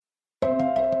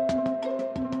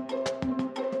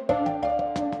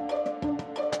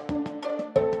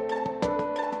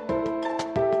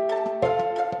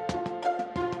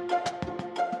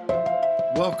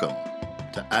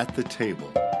At the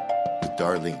Table with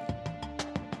Darlene.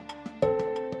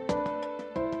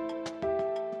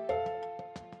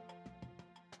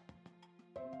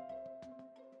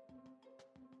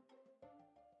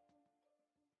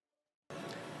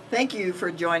 Thank you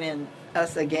for joining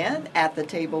us again at the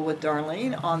table with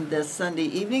Darlene on this Sunday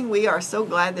evening. We are so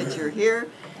glad that you're here,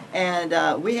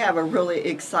 and we have a really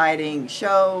exciting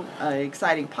show,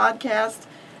 exciting podcast,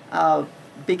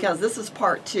 because this is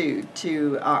part two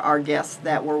to our guests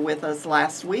that were with us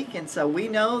last week, and so we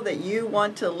know that you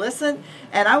want to listen.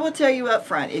 And I will tell you up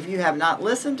front, if you have not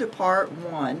listened to part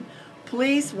one,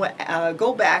 please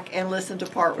go back and listen to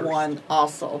part one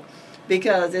also,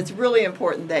 because it's really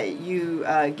important that you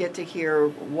get to hear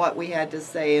what we had to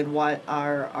say and what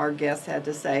our guests had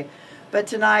to say. But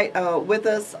tonight with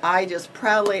us, I just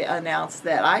proudly announce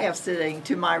that I have sitting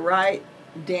to my right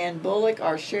Dan Bullock,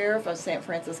 our sheriff of St.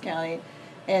 Francis County.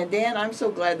 And Dan, I'm so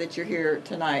glad that you're here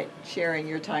tonight sharing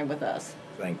your time with us.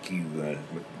 Thank you.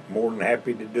 More than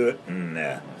happy to do it. And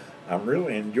I'm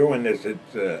really enjoying this.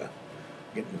 It's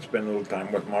getting to spend a little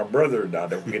time with my brother that I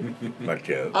don't get much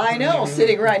of. I know,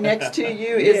 sitting right next to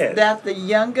you. Yes. Is that the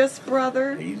youngest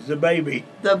brother? He's the baby.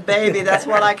 The baby. That's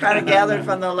what I kind of gathered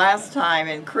from the last time.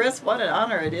 And Chris, what an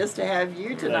honor it is to have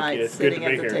you tonight sitting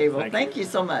at the table. Thank you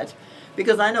so much.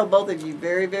 Because I know both of you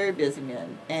very, very busy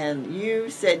men. And you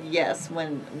said yes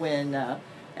when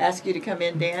asked you to come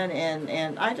in, Dan.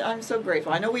 And I'm so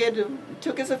grateful. I know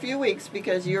took us a few weeks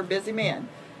because you're a busy man.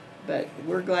 But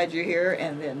we're glad you're here.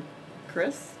 And then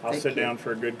Chris? I'll sit down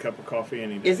for a good cup of coffee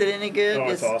any day. Is it any good? Oh,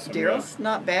 it's awesome. Daryl's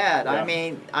not bad. Yeah. I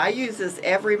mean, I use this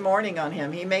every morning on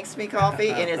him. He makes me coffee,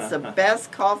 and it's the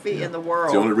best coffee in the world.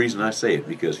 It's the only reason I say it,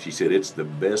 because she said it's the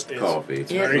best coffee.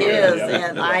 It is,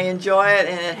 and I enjoy it,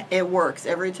 and it works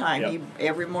every time. Yep.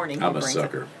 Every morning he I'm brings a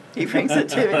sucker. it. He brings it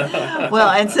to me. Well,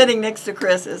 and sitting next to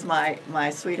Chris is my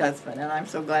sweet husband, and I'm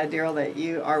so glad, Daryl, that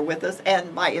you are with us,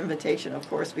 and by invitation, of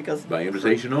course, because by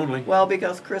invitation only. Well,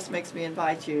 because Chris makes me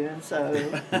invite you, and so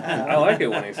I like it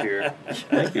when he's here.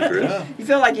 Thank you, Chris. Yeah. You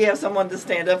feel like you have someone to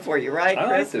stand up for you, right, Chris?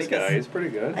 I like this guy. He's pretty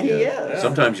good. He is. Yeah.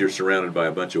 Sometimes you're surrounded by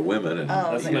a bunch of women, and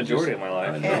that's the majority of my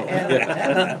life. I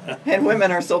know. And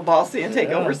women are so bossy and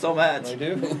take over so much. They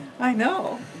do. I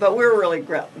know, but we're really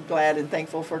glad and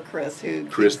thankful for Chris,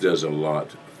 Chris does a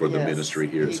lot for the Yes, ministry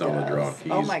here at he Solid does. Rock.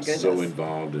 He's Oh, my goodness. so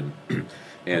involved,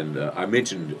 and I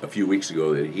mentioned a few weeks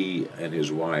ago that he and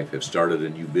his wife have started a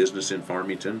new business in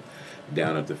Farmington,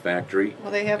 down at the factory.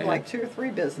 Well, they have like 2 or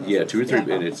 3 businesses. Yeah, 2 or 3,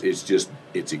 and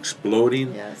it's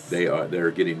exploding. Yes.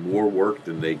 They're getting more work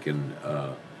than they can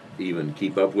even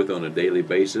keep up with on a daily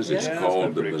basis. Yeah. It's Yeah,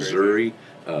 called the Missouri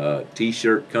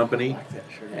T-shirt Company, I like that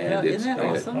shirt. and Yeah, it's isn't that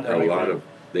awesome? a lot of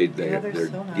they're they're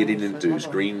so nice. getting I into love 'em.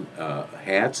 screen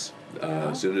hats.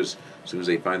 As soon as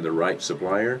they find the right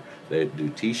supplier, they do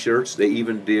T-shirts. They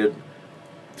even did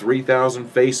 3,000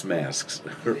 face masks.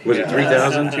 Was it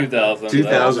 3,000? 2,000.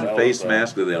 2,000 face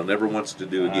masks that they'll never want to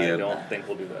do again. I don't think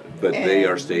we'll do that again. But they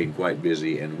are And- staying quite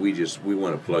busy, and we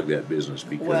want to plug that business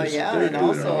because Well, yeah, they're and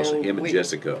doing it also awesome. Him and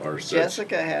Jessica are such.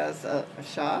 Jessica has a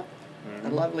shop, the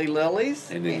Lovely Lilies.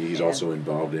 And then he's also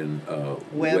involved in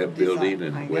web building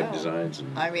design. I and web know. designs.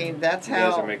 And I mean, that's You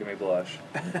guys how. are making me blush.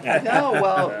 No,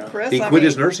 well, Chris. he I quit mean,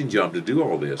 his nursing job to do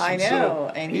all this. I and know, so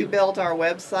and he built our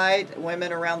website,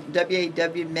 women around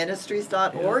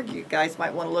wawministries.org. You guys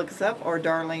might want to look us up, or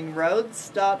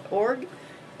darleneroads.org.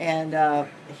 And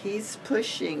he's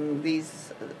pushing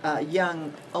these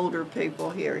young, older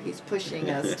people here. He's pushing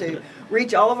us to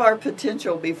reach all of our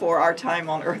potential before our time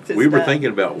on earth is we were done. thinking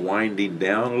about winding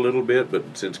down a little bit,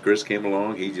 but since Chris came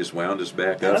along, he just wound us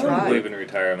back That's up. right. I don't believe in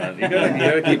retirement. You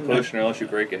gotta keep pushing, or else you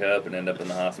break your hip and end up in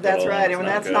the hospital. That's right, and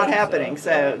that's not good, happening.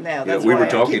 So now that's we why were I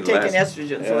talking keep taking last-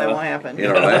 estrogen, so that won't happen.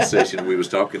 In our last session, we was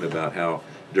talking about how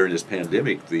during this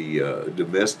pandemic, the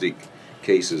domestic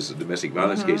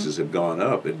violence cases have gone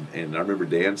up, and I remember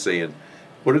Dan saying,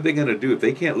 what are they going to do if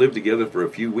they can't live together for a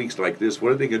few weeks like this?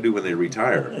 What are they going to do when they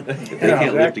retire? If they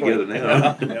can't live together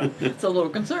now. It's a little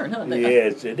concern, huh?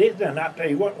 Yes, it is. And I'll tell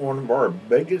you what, one of our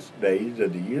biggest days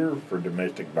of the year for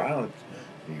domestic violence,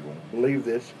 you won't believe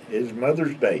this, is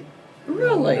Mother's Day.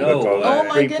 Really? No. Because Oh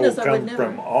my people goodness, I would come never.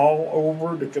 from all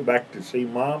over to come back to see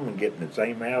Mom and get in the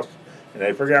same house, and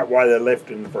they forgot why they left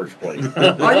in the first place.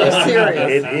 Are you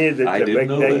serious? It is. It's I a didn't big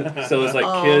know day. that. So it's like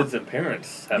Oh. kids and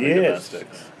parents having Yes.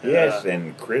 domestics. Yes, Yeah.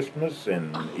 and Christmas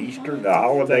and Easter, the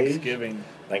holidays. Thanksgiving.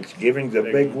 Thanksgiving's a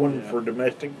Big big one, one yeah. for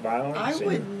domestic violence. I and,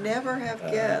 would never have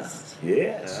guessed.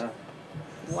 Yes,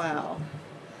 Yeah. Wow.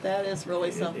 That is really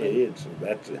it something. is.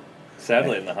 That's a,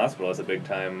 Sadly, in the hospital, it's a big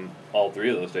time. All 3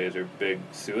 of those days are big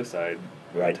suicide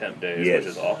Right. temp days, Yes.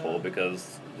 which is awful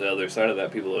because the other side of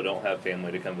that, people who don't have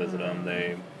family to come visit them,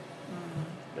 they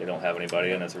don't have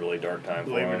anybody, and it's a really dark time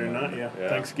Believe for it or them. not, yeah.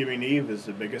 Thanksgiving Eve is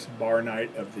the biggest bar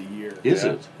night of the year. Is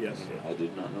Yeah. it? Yes. I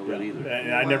did not know that either.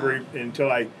 And I never,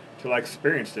 until I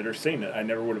experienced it or seen it, I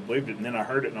never would have believed it. And then I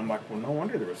heard it, and I'm like, well, no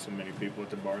wonder there was so many people at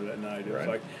the bar that night. It's Right.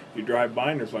 like you drive by,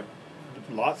 and there's like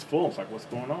lots full. It's like, what's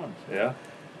going on? Yeah.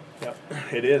 Yep,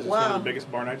 it is. It's one Wow. of the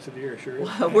biggest bar nights of the year. It sure is.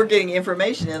 We're getting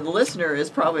information, and the listener is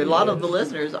probably, a lot of the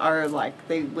listeners are like,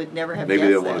 they would never have Maybe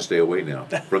guessed they'll want to stay away now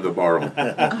from the bar on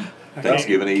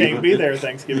Thanksgiving Eve. Can't be there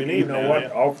Thanksgiving Eve. You know now, what? yeah.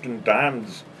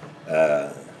 Oftentimes,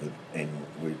 and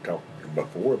we talked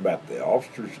before about the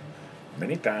officers.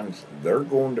 Many times they're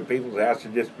going to people's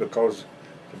houses just because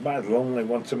somebody's lonely,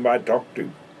 wants somebody to talk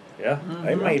to. Yeah.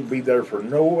 They may be there for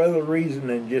no other reason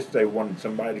than just they wanted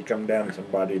somebody to come down,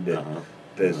 somebody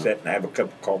to sit and have a cup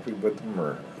of coffee with them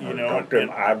or You know, talk to them.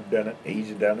 and- I've done it.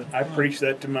 He's done it. I preach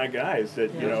that to my guys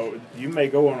that, you Yeah. know, you may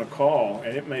go on a call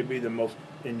and it may be the most,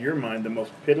 in your mind, the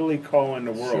most piddly call in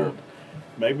the world. Sure.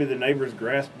 Maybe the neighbor's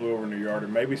grass blew over in their yard, or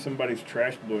maybe somebody's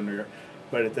trash blew in their yard.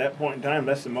 But at that point in time,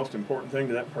 that's the most important thing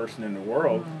to that person in the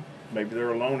world. Maybe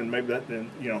they're alone, and maybe that, then,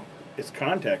 you know, it's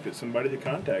contact. It's somebody to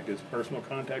contact. It's personal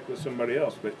contact with somebody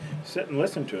else. But sit and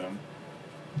listen to them.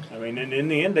 I mean, and in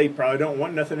the end, they probably don't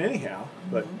want nothing anyhow,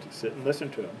 but sit and listen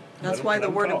to them. That's why the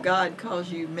Word of God calls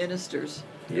you ministers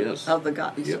Yes. of the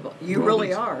God. Yep. You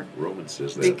really are. Romans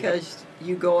says that. Because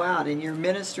you go out and you're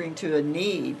ministering to a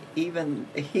need, even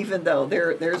though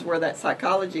there's where that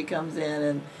psychology comes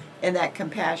in and that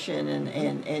compassion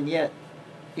and yet,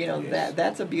 you know, Yes.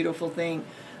 that's a beautiful thing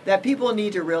that people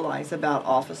need to realize about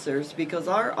officers, because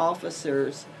our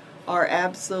officers are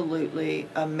absolutely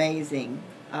amazing.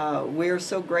 We're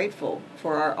so grateful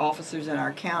for our officers in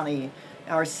our county,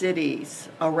 our cities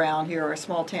around here, our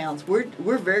small towns.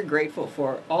 We're very grateful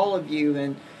for all of you,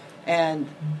 and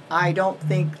I don't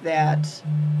think that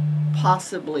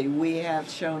possibly we have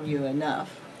shown you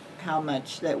enough how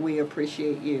much that we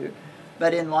appreciate you.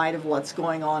 But in light of what's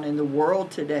going on in the world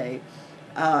today,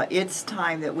 it's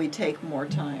time that we take more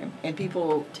time, and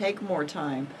people take more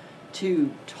time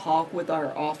to talk with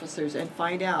our officers and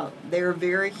find out they're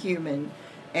very human,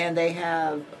 and they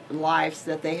have lives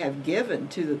that they have given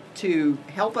to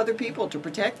help other people, to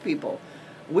protect people.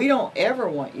 We don't ever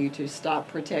want you to stop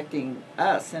protecting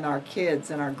us and our kids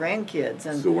and our grandkids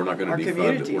and So we're not gonna our defund-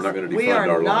 communities. we're not gonna We defund are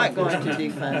our law not going to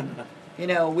enforcement. defund. You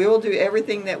know, we will do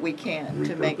everything that we can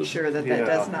to make Repurpose. sure that Yeah.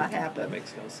 does not That happen.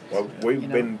 makes no sense. Well, we've You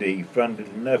know. been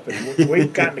defunded enough, and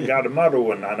we've kind of got a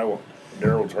motto, and I know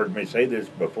Daryl's heard me say this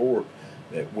before,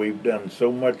 that we've done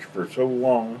so much for so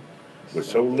long with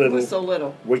so little. With so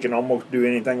little. We can almost do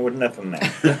anything with nothing now.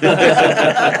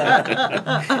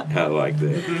 I like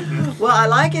that. Well, I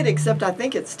like it, except I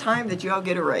think it's time that you all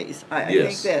get a raise. I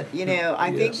Yes. think that, you know,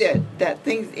 I think Yes. that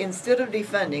things, instead of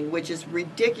defunding, which is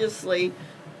ridiculously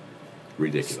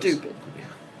Ridiculous. stupid.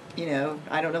 You know,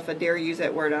 I don't know if I dare use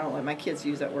that word. I don't let my kids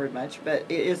use that word much, but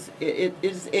it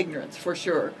is ignorance for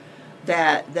sure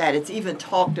that it's even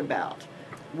talked about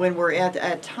when we're at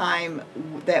a time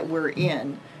that we're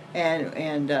in,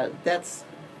 and that's,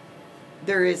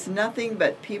 there is nothing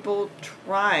but people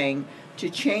trying to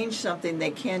change something they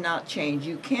cannot change.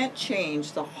 You can't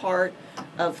change the heart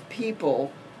of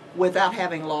people without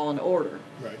having law and order.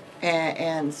 Right.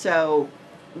 And so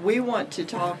we want to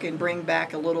talk and bring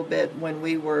back a little bit when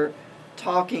we were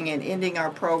talking and ending our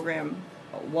program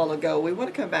a while ago. We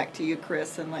want to come back to you,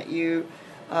 Chris, and let you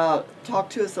talk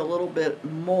to us a little bit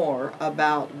more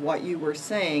about what you were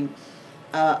saying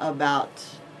about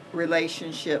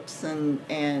relationships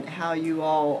and how you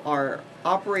all are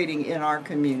operating in our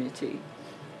community.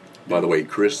 By the way,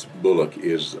 Chris Bullock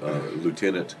is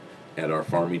lieutenant at our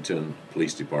Farmington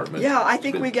Police Department. Yeah, I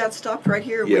think Been- we got stopped right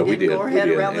here. Yeah, we we did did. go we ahead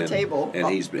did. around the And- table. And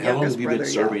he's been, how long have you been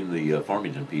serving the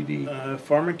Farmington PD?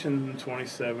 Farmington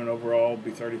 27 overall, will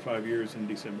be 35 years in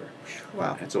December.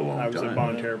 Wow. That's a long I was time. a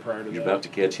volunteer prior to You're that. about to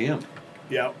catch him.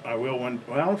 Yeah, I will one.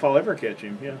 Well, I don't know if I'll ever catch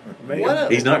him. Yeah, maybe. What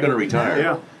a- He's not going to retire.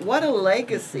 Yeah. What a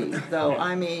legacy, though.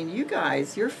 I mean, you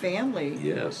guys, your family.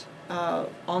 Yes.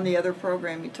 On the other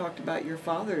program, you talked about your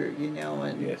father, you know,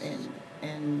 Yes.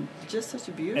 and just such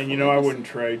a beautiful. And you know, I legacy. wouldn't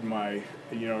trade my.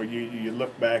 You know, you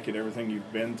look back at everything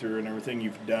you've been through and everything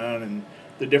you've done, and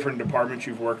the different departments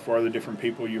you've worked for, the different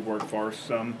people you've worked for.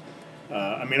 Some,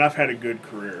 I mean, I've had a good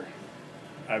career.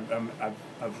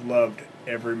 I've loved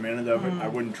every minute of it. I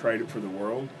wouldn't trade it for the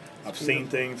world. I've seen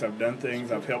things, I've done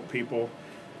things, I've helped people,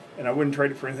 and I wouldn't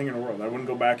trade it for anything in the world. I wouldn't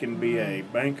go back and be a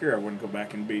banker. I wouldn't go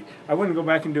back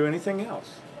and do anything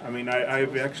else. I mean,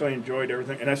 I've actually enjoyed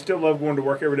everything, and I still love going to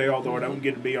work every day, although I don't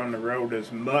get to be on the road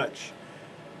as much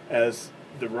as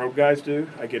the road guys do.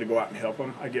 I get to go out and help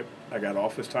them. I got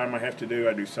office time I have to do.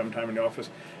 I do some time in the office,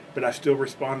 but I still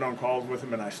respond on calls with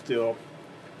them, and I still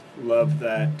love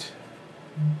that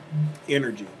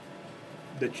energy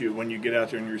that when you get out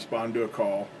there and you respond to a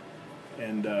call,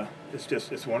 and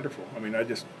it's wonderful. I mean,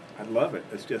 I love it.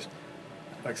 It's just,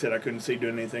 like I said, I couldn't see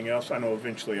doing anything else. I know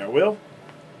eventually I will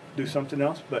do something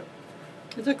else, but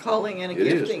It's a calling and a It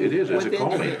is. gifting. It is. It's a within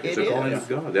calling. you. It's It a calling is. of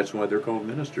God. That's why they're called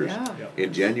ministers. Yeah.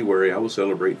 In January, I will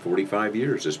celebrate 45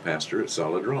 years as pastor at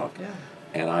Solid Rock. Yeah.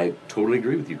 And I totally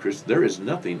agree with you, Chris. There is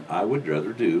nothing I would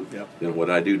rather do Yep. than what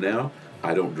I do now.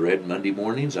 I don't dread Monday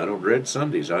mornings. I don't dread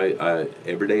Sundays. I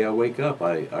every day I wake up,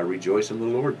 I rejoice in the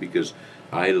Lord because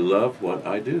I love what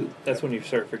I do. That's when you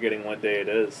start forgetting what day it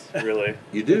is, really.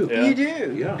 You do. Yeah. You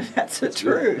do. Yeah. That's the That's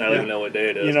good. truth. I don't even know what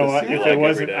day it is. you know 'cause what? you If like it every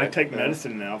wasn't, day. I take Yeah.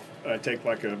 medicine now. I take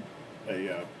like a I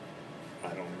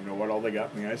don't even know what all they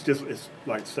got me. It's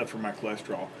like stuff for my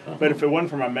cholesterol. But if it wasn't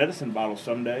for my medicine bottle,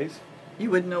 some days, You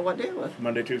wouldn't know what day it was.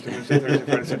 Monday, Tuesday, Wednesday, Thursday,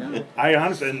 Friday, Saturday, I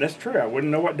honestly, and that's true, I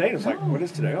wouldn't know what day. It's like, No. what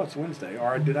is today? Oh, it's Wednesday.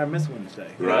 Or did I miss Wednesday?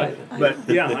 Right. But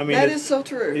yeah, I mean, That it's, is so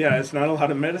true. yeah, it's not a lot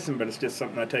of medicine, but it's just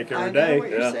something I take I every know day. what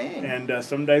you're Yeah. saying. And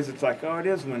some days it's like, oh, it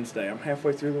is Wednesday. I'm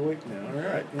halfway through the week now. All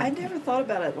right. I never thought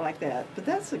about it like that, but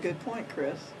that's a good point,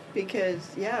 Chris. Because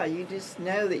yeah, you just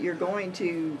know that you're going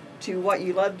to what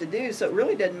you love to do, so it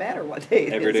really doesn't matter what day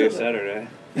it Every is. day is does it? Saturday.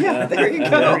 Yeah, there you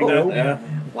There you go. go. Yeah.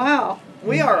 Wow,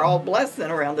 we are all blessed then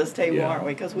around this table, Yeah, aren't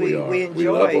we? Because we we are. enjoy. We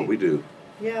love what we do.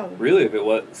 Yeah. Really, if it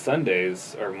was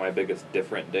Sundays are my biggest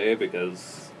different day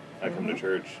because I come Mm-hmm. to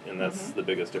church and that's the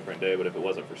biggest different day. But if it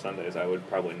wasn't for Sundays, I would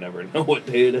probably never know what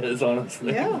day it is.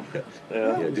 Honestly. Yeah.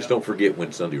 Yeah. Yeah, just don't forget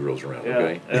when Sunday rolls around, Yeah.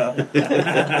 okay?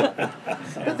 Yeah.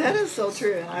 But that is so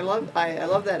true, and I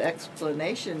love that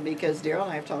explanation because Daryl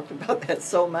and I have talked about that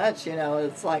so much. You know,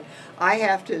 it's like I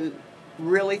have to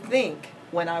really think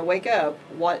when I wake up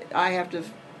what I have to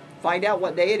find out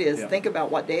what day it is, Yeah. think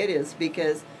about what day it is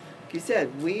because, like you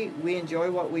said, we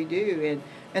enjoy what we do,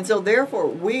 and so therefore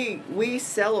we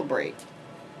celebrate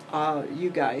you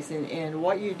guys and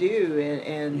what you do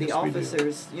and the Yes, we do.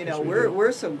 officers. You know, Yes, we we're do.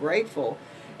 we're so grateful,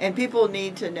 and people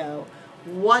need to know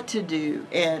what to do,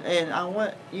 and I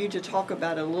want you to talk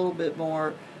about it a little bit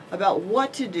more about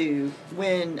what to do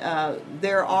when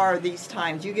there are these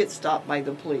times you get stopped by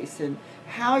the police and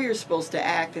how you're supposed to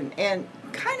act and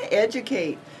kind of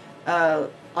educate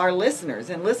our listeners.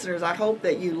 And listeners, I hope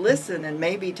that you listen and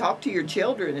maybe talk to your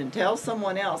children and tell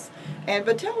someone else.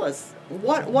 But tell us,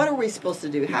 what are we supposed to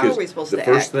do? How Because are we supposed the to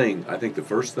first act? thing, I think the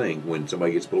first thing when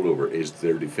somebody gets pulled over is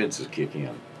their defenses kick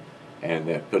in. And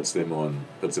that puts them on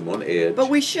edge. But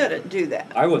we shouldn't do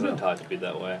that. I wasn't taught to be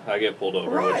that way. I get pulled over,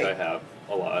 Right. which I have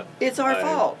a lot. It's our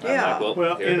fault, I'm yeah. Like, well,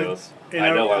 Well, here it in- goes. in I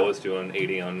a- know I was doing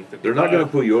 80 on 55. They're not going to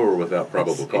pull you over without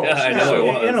probable cause. Yeah, I know So it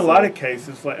was. in a lot of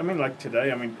cases, like today,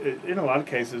 in a lot of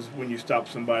cases, when you stop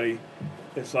somebody,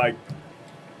 it's like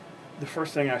the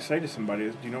first thing I say to somebody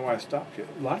is, "Do you know why I stopped you?"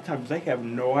 A lot of times they have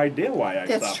no idea why I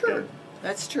That's stopped true. them.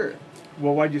 That's true.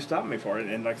 Well, why'd you stop me for it?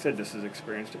 And like I said, this is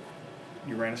experienced.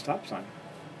 You ran a stop sign.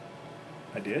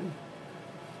 I did.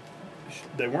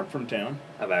 They weren't from town,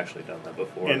 I've actually done that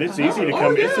before. and it's Uh-huh. easy to Oh,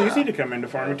 come. It's yeah. easy to come into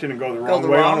Farmington and go the Go wrong the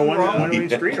way on a wrong- one-way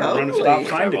street or run a Totally. stop Which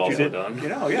sign I've that you also did. done. You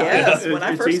know, yeah. Yes, it's, when I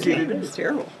it's first easy came, to it do. was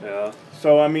terrible. Yeah.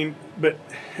 So but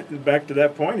back to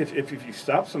that point, if you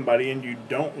stop somebody and you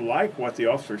don't like what the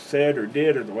officer said or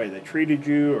did or the way they treated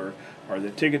you or the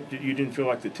ticket you didn't feel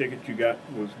like the ticket you got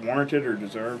was warranted or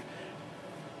deserved,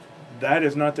 that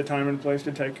is not the time and place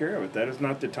to take care of it. That is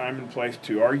not the time and place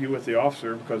to argue with the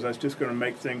officer because that's just going to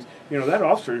make things. That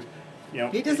officer,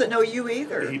 He doesn't know you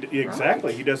either. Exactly.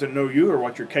 Right. He doesn't know you or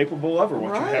what you're capable of or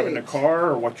what you have in the Right. car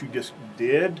or what you just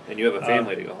did. And you have a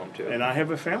family to go home to. And I have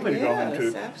a family to go home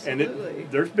to. Yes, And absolutely.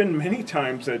 there's been many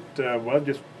times that,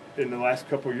 just in the last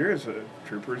couple of years,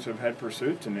 troopers have had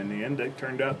pursuits, and in the end, they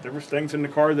turned out there was things in the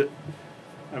car that,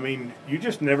 you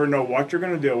just never know what you're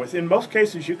going to deal with. In most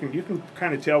cases, you can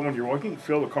kind of tell when you're walking. You can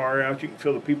feel the car out. You can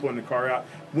feel the people in the car out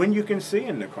when you can see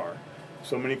in the car.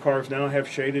 So many cars now have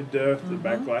shaded. The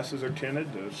back glasses are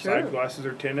tinted. The Sure. side glasses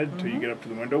are tinted until you get up to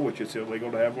the window, which is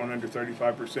illegal to have one under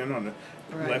 35% on the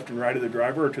Right. left and right of the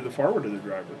driver or to the forward of the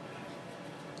driver.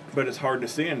 But it's hard to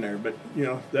see in there. But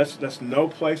that's no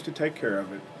place to take care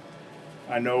of it.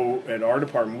 I know at our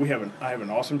department I have an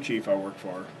awesome chief I work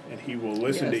for, and he will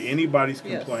listen to Yes. anybody's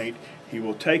Yes. complaint. He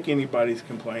will take anybody's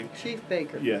complaint. Chief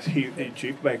Baker. Yes,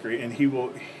 Chief Baker, and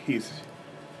it's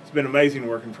been amazing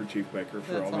working for Chief Baker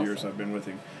for That's all the years awesome. I've been with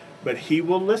him. But he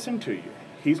will listen to you.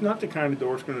 He's not the kind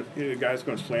of guy's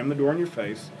going to slam the door in your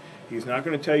face. He's not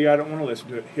going to tell you I don't want to listen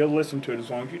to it. He'll listen to it as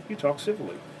long as you talk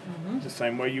civilly. Mm-hmm. It's the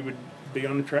same way you would be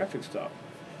on the traffic stop.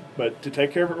 But to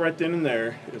take care of it right then and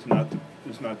there is not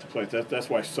the place. That's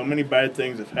why so many bad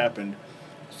things have happened.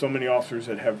 So many officers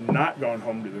that have not gone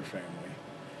home to their family,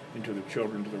 and to their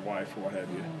children, to their wife, or what have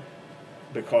you,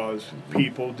 because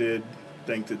people did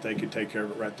think that they could take care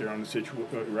of it right there on the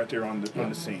right there on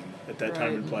the scene at that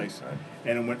time and place,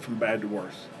 and it went from bad to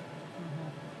worse.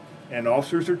 And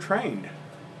officers are trained.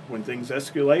 When things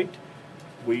escalate,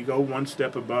 we go one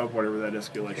step above whatever that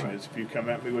escalation is. If you come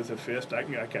at me with a fist, I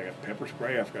got pepper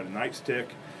spray, I've got a nightstick,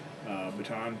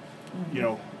 baton. You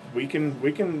know, we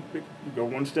can go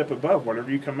one step above whatever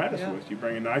you come at us with. You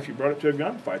bring a knife, you brought it to a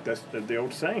gunfight. That's the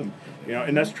old saying. You know,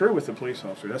 and that's true with the police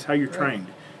officer. That's how you're trained,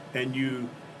 and you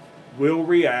will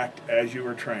react as you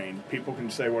are trained. People can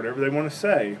say whatever they want to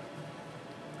say.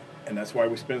 And that's why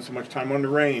we spend so much time on the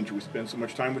range. We spend so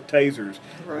much time with tasers.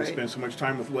 We spend so much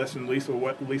time with less than lethal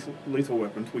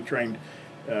weapons. We trained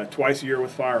twice a year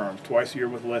with firearms, twice a year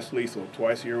with less lethal,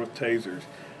 twice a year with tasers,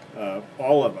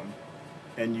 all of them.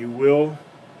 And you will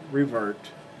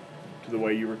revert to the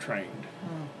way you were trained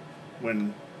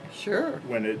when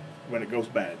it goes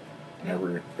bad.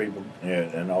 Whenever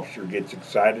an officer gets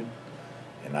excited,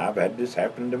 and I've had this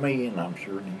happen to me, and I'm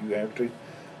sure you have too.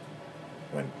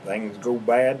 When things go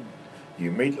bad, you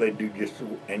immediately do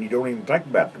and you don't even think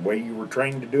about the way you were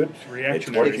trained to do it. It's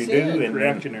reactionary. It's what you do, and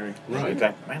reactionary. You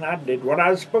think, man, I did what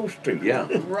I was supposed to. Yeah.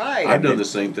 Right. I've done the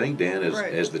same thing, Dan,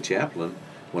 as the chaplain.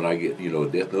 When I get, a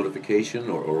death notification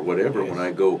or whatever, when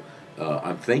I go,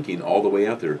 I'm thinking all the way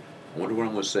out there, I wonder what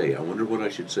I'm going to say. I wonder what I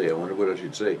should say. I wonder what I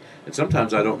should say. And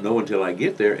sometimes I don't know until I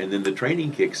get there, and then the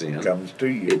training kicks in. It comes to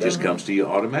you. It just comes to you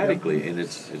automatically, and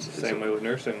it's Same way with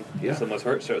nursing. Yeah. If someone's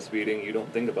heart starts beating, you don't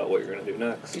think about what you're going to do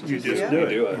next. You just do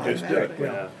it. You do it. You just do it.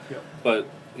 Yeah. But,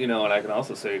 and I can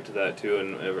also say to that, too,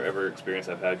 and every experience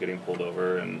I've had getting pulled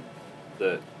over, and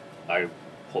that I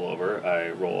pull over, I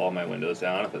roll all my windows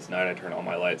down. If it's night, I turn all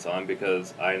my lights on,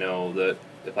 because I know that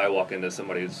if I walk into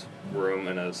somebody's room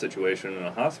in a situation in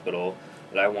a hospital,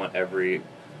 that I want every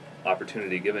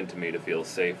opportunity given to me to feel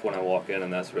safe when I walk in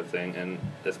and that sort of thing. And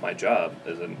that's my job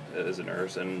as a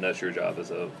nurse, and that's your job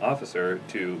as an officer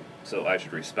so I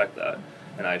should respect that,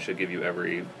 and I should give you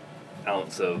every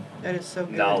ounce of that is so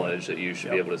good. knowledge that you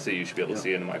should be able to see. You should be able to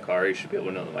see into my car. You should be able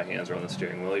to know that my hands are on the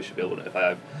steering wheel. You should be able to, if I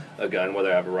have a gun,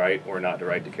 whether I have a right or not the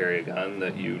right to carry a gun,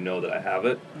 that you know that I have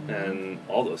it, and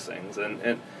all those things.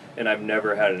 And I've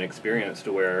never had an experience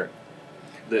to where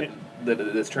that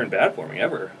it's turned bad for me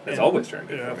ever. It's always turned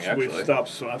good for me. Actually,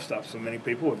 I've stopped so many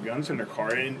people with guns in their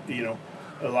car, and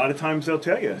a lot of times they'll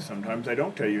tell you. Sometimes they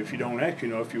don't tell you. If you don't ask,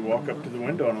 if you walk up to the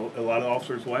window, and a lot of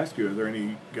officers will ask you, "Are there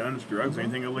any guns, drugs,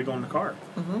 anything illegal in the car?"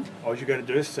 All you got to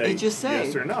do is say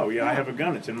yes or no. Yeah, I have a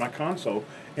gun. It's in my console,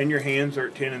 and your hands are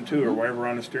at 10 and 2 or wherever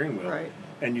on the steering wheel. Right.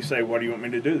 And you say, "What do you want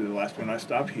me to do?" The last one I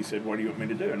stopped, he said, "What do you want me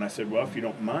to do?" And I said, "Well, if you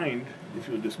don't mind, if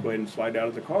you'll just go ahead and slide out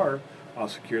of the car, I'll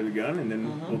secure the gun, and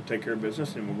then we'll take care of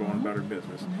business, and we'll go on about our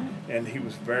business." And he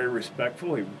was very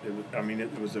respectful. It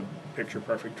was a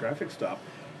picture-perfect traffic stop.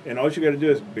 And all you got to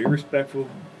do is be respectful,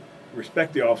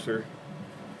 respect the officer,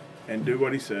 and do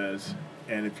what he says.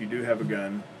 And if you do have a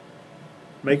gun,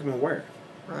 make him aware.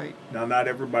 Right. Now, not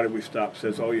everybody we stop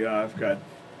says, "Oh, yeah, I've got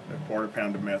a quarter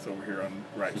pound of meth over here on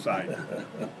the right side."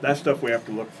 That stuff we have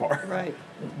to look for. Right.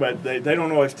 But they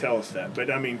don't always tell us that.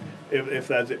 But I mean, if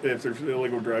there's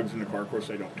illegal drugs in the car, of course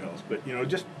they don't tell us. But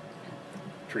just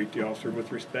treat the officer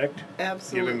with respect.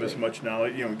 Absolutely. Give him as much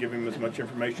knowledge. Give him as much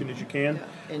information as you can.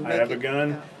 Yeah. And I have a make it- gun.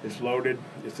 yeah. It's loaded.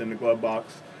 It's in the glove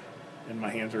box, and my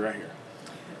hands are right here.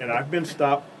 And I've been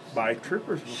stopped by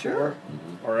troopers before, Sure.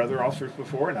 or other officers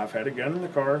before, and I've had a gun in the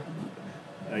car.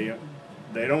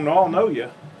 They don't all know you.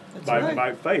 That's By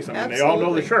right. face. I mean, they all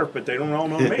know the Absolutely. sheriff, but they don't all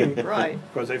know me. Right.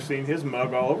 Because they've seen his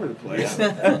mug all over the place.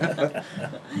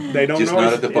 They don't Just know.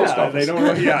 not at the post office. They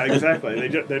don't. Yeah, exactly.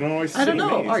 They don't always. I don't see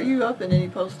know. me, Are so. you up in any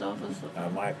post office? I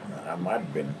might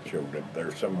have been showed up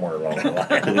there somewhere along the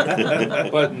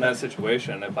line. but in that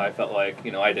situation, if I felt like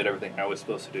I did everything I was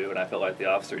supposed to do, and I felt like the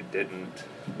officer didn't,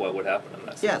 what would happen in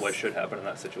that? Yes. What should happen in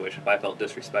that situation? If I felt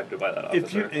disrespected by that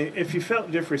officer. If you felt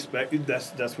disrespected,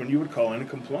 that's when you would call in a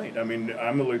complaint. I mean,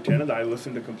 I'm a lieutenant. I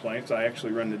listen to complaints. I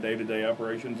actually run the day-to-day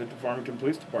operations at the Farmington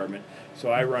Police Department, so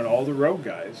I run all the road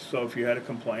guys. So if you had a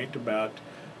complaint about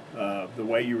the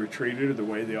way you were treated, or the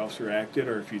way the officer acted,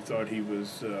 or if you thought he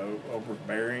was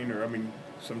overbearing, or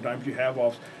sometimes you have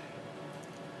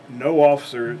no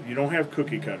officer, you don't have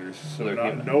cookie cutters. So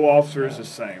no officer is the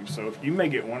same. So if you may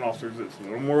get one officer that's a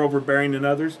little more overbearing than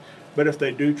others, but if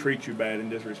they do treat you bad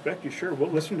and disrespect you, sure, we'll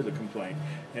listen to the complaint.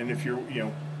 And if you're,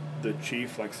 the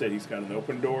chief, like I said, he's got an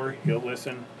open door, he'll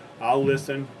listen. I'll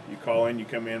listen. You call in, you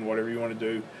come in, whatever you want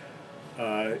to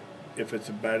do. if it's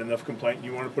a bad enough complaint and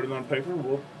you want to put it on paper,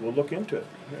 we'll look into it.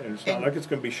 And it's not And- like it's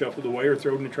going to be shuffled away or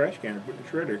thrown in the trash can or put in the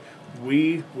shredder.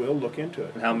 We will look into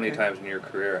it. And how many Okay. times in your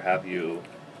career have you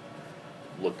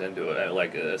looked into it,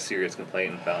 like a serious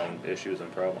complaint, and found issues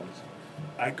and problems?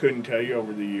 I couldn't tell you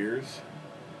over the years.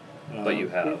 But you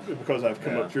have. Because I've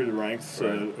come Yeah. up through the ranks,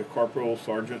 Right. a corporal,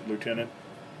 sergeant, lieutenant.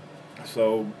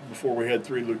 So before we had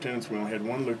 3 lieutenants, we only had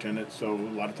 1 lieutenant. So a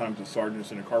lot of times the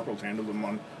sergeants and the corporals handled them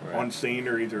on Right. scene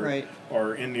or either Right.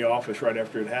 or in the office right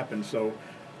after it happened. So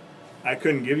I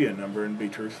couldn't give you a number and be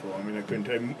truthful. I mean, I couldn't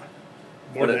tell you more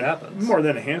But it than happens. more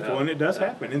than a handful, Yeah. and it does Yeah.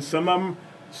 happen. And some of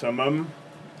them,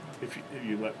 if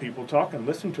you let people talk and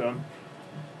listen to them,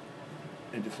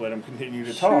 and just let them continue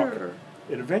to talk, Sure.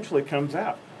 it eventually comes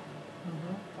out.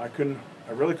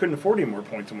 I really couldn't afford any more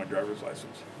points on my driver's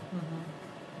license.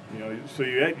 You know, so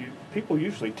people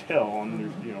usually tell on their,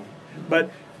 you know, but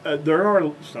there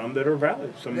are some that are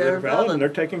valid, some that They're are valid, valid. and they're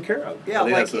taken care of. Yeah, I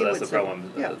think like that's, he that's would the say.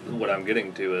 problem. Yeah. What I'm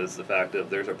getting to is the fact of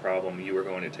there's a problem, you are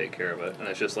going to take care of it. And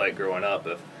it's just like growing up,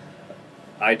 if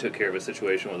I took care of a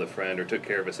situation with a friend or took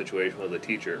care of a situation with a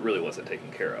teacher, it really wasn't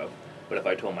taken care of. But if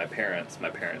I told my parents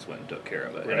went and took care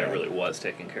of it. And it Right. really was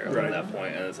taken care of Right. at that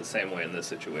point. And it's the same way in this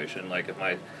situation. Like if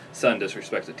my son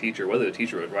disrespects a teacher, whether the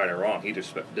teacher was right or wrong, he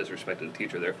disrespected the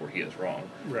teacher, therefore he is wrong.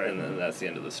 Right. And then that's the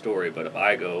end of the story. But if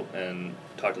I go and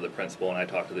talk to the principal and I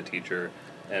talk to the teacher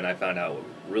and I found out what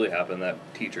really happened, that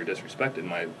teacher disrespected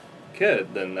my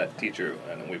kid, then that teacher,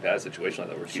 and we've had a situation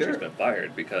like that where Sure. teachers been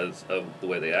fired because of the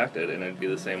way they acted, and it'd be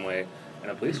the same way in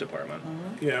a police department.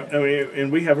 Yeah, I mean,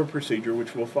 and we have a procedure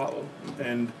which we'll follow,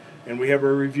 and we have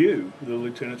a review. The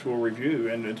lieutenants will review,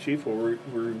 and the chief will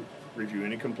review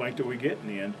any complaint that we get in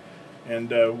the end,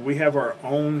 and we have our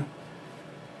own.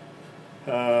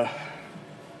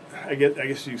 I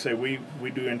guess you say we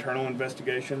do internal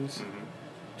investigations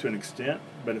to an extent,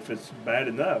 but if it's bad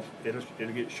enough, it'll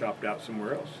get shopped out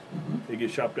somewhere else. It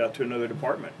gets shopped out to another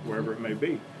department, wherever it may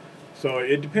be. So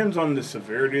it depends on the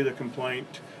severity of the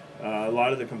complaint. A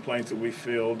lot of the complaints that we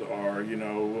field are, you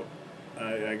know,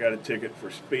 I got a ticket for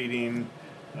speeding.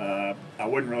 I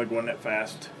wasn't really going that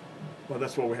fast. Well,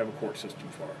 that's what we have a court system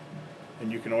for.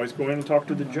 And you can always go in and talk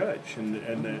to the judge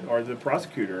or the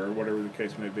prosecutor or whatever the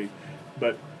case may be.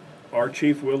 But our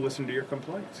chief will listen to your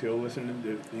complaints. He'll listen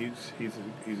to.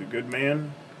 He's a good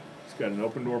man. He's got an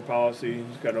open door policy.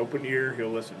 He's got an open ear. He'll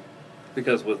listen.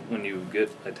 Because when you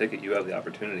get a ticket, you have the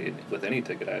opportunity, with any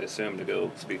ticket, I assume, to go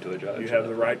speak to a judge. You have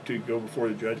the right to go before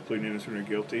the judge, plead innocent or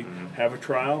guilty, have a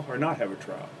trial or not have a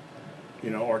trial. You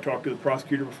know, or talk to the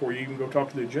prosecutor before you even go talk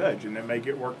to the judge, and that may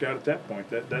get worked out at that point.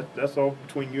 That's all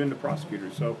between you and the prosecutor.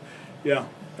 So, yeah,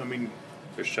 I mean,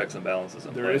 There's checks and balances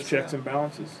in there place. is checks and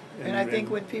balances. And I think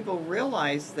when people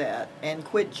realize that and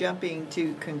quit jumping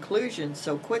to conclusions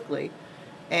so quickly,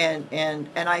 and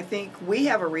I think we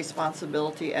have a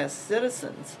responsibility as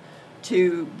citizens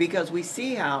because we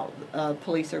see how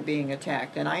police are being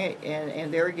attacked,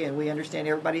 and there again we understand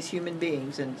everybody's human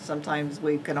beings, and sometimes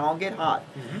we can all get hot.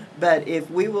 But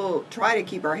if we will try to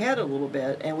keep our head a little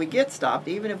bit and we get stopped,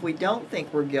 even if we don't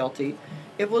think we're guilty,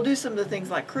 if we'll do some of the things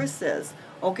like Chris says,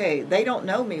 okay, they don't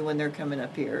know me when they're coming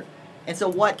up here, and so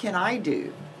what can I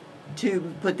do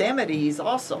to put them at ease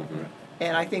also?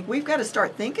 And I think we've got to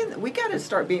start thinking, we got to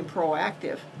start being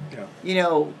proactive. Yeah. You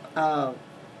know,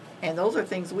 and those are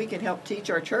things we can help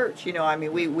teach our church. You know, I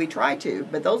mean, we try to,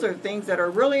 but those are things that are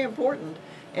really important.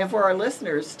 And for our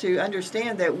listeners to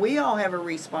understand that we all have a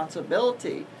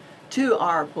responsibility to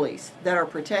our police that are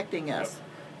protecting us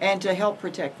and to help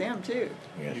protect them too.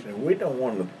 Yes, and we don't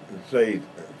want to say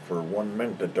for 1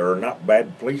 minute that there are not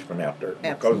bad policemen out there,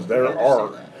 because Absolutely. there I are.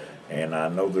 understand And I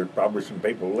know there's probably some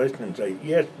people listening and say,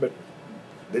 yes, but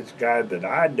this guy that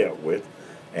I dealt with,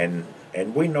 and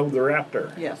we know they're out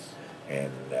there. Yes.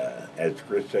 And as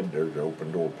Chris said, there's an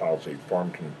open door policy at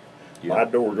Farmington. Yeah. My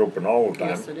door's open all the time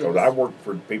Yes, it because is. I work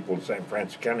for people in St.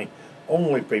 Francis County,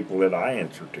 only people that I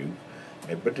answer to.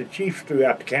 But the chiefs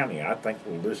throughout the county, I think,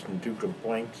 will listen to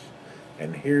complaints.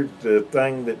 And here's the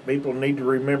thing that people need to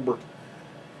remember.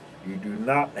 You do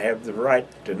not have the right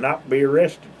to not be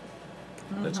arrested.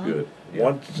 That's good. Yeah.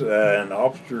 Once an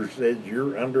officer says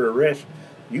you're under arrest,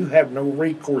 you have no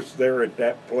recourse there at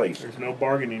that place. There's no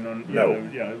bargaining on. No.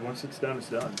 Yeah. Once it's done, it's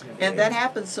done. And that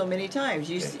happens so many times.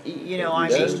 You know, I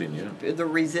Resisting, mean, the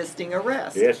resisting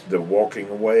arrest. Yes, the walking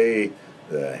away,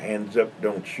 the hands up,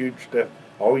 don't shoot stuff.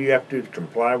 All you have to do is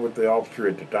comply with the officer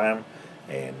at the time,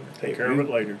 and Take if care of you it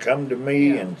later. Come to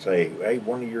me Yeah. and say, "Hey,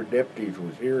 one of your deputies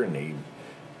was here and he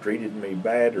treated me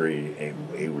bad, or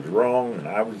he was wrong and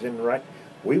I was in the right."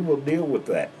 We will deal with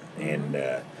that, and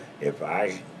If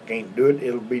I can't do it,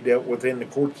 it'll be dealt with in the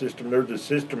court system. There's a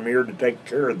system here to take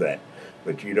care of that.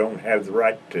 But you don't have the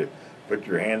right to put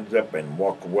your hands up and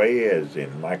walk away, as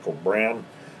in Michael Brown.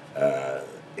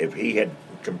 If he had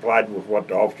complied with what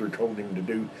the officer told him to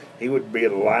do, he would be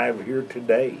alive here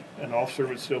today. An officer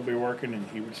would still be working, and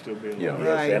he would still be alive. Yeah. Yes,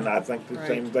 Right. and I think the Right.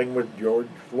 same thing with George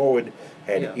Floyd.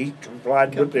 Had Yeah. he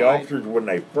complied with the Complied. officers when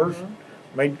they 1st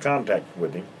made contact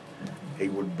with him, he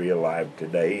would be alive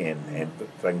today, and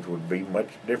things would be much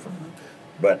different.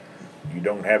 But you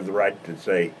don't have the right to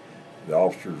say the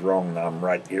officer's wrong and I'm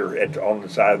right here on the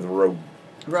side of the road.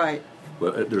 Right.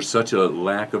 Well, there's such a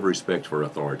lack of respect for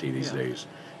authority these Yeah. days,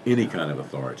 any kind of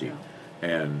authority.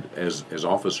 And as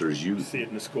officers, you You see it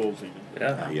in the schools even.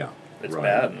 Yeah. yeah, It's right.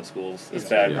 bad in the schools. It's It's-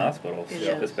 bad in Yeah. hospitals. It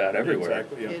It's is. bad everywhere.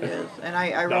 Exactly. Yeah. It is, and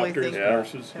I really Doctors, think, Yeah.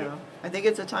 nurses. yeah, I think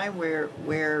it's a time where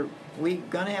we're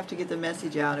gonna have to get the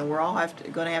message out, and we're all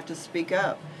gonna have to speak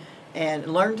up, and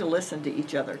learn to listen to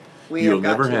each other. You'll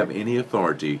never to. have any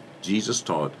authority. Jesus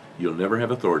taught you'll never have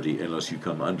authority unless you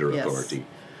come under Yes. authority.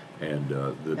 And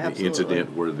the Absolutely.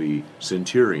 incident where the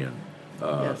centurion,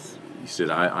 Yes. he said,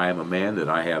 I am a man that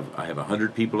I have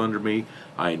 100 people under me.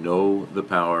 I know the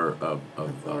power of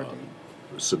Authority.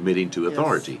 submitting to Yes.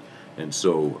 authority. And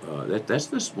so that's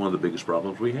just one of the biggest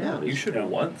problems we have. Yeah. You is- should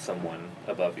want someone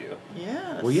above you.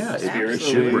 Yes. well, yeah,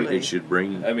 absolutely. it should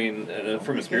bring. I mean,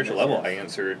 from my a spiritual goodness, level, yes. I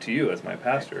answer to you as my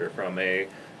pastor. From a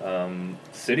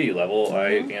city level,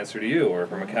 Mm-hmm. I answer to you, or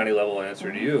from a county level, I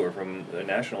answer to you, or from a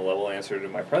national level, I answer to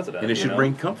my president. And it you should know?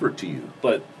 bring comfort to you.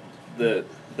 But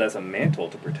that's a mantle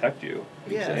to protect you.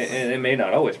 Yes. And it may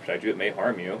not always protect you. It may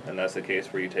harm you, and that's the case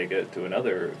where you take it to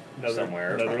another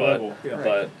somewhere. Another but, level. Yeah.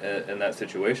 But in that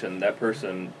situation, that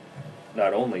person,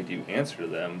 not only do you answer to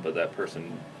them, but that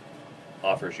person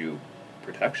offers you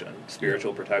protection,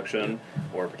 spiritual protection,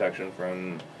 or protection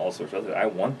from all sorts of other. I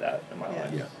want that in my Yes.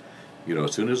 life. Yeah. You know,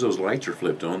 as soon as those lights are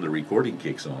flipped on, the recording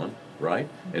kicks on, right?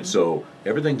 Mm-hmm. And so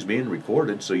everything's being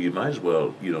recorded, so you might as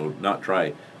well, not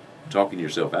try talking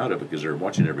yourself out of it because they're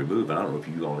watching every move. And I don't know if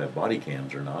you all have body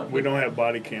cams or not. We don't have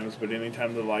body cams, but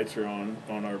anytime the lights are on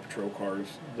our patrol cars,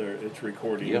 it's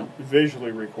recording, Yeah.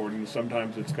 visually recording.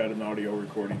 Sometimes it's got an audio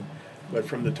recording, but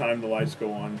from the time the lights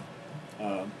go on,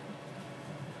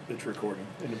 it's recording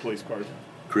in the police cars.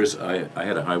 Chris, I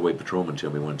had a highway patrolman tell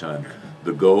me one time,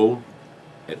 the goal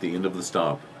at the end of the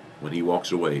stop, when he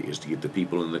walks away, is to get the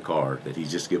people in the car that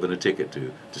he's just given a ticket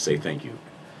to say thank you.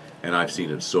 And I've seen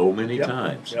it so many Yep.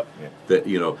 times Yep. that,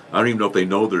 I don't even know if they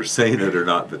know they're saying it or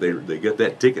not, but they get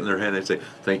that ticket in their hand and say,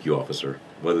 thank you, officer.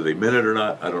 Whether they meant it or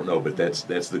not, I don't know, but that's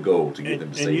the goal, to get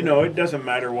them to say And that. it doesn't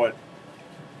matter what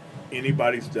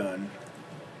anybody's done.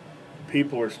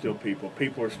 People are still people.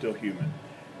 People are still human.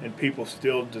 And people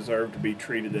still deserve to be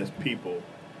treated as people.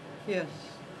 Yes.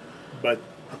 But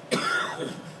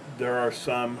there are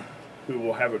some who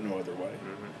will have it no other way.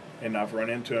 And I've run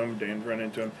into them, Dan's run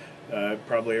into them.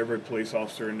 Probably every police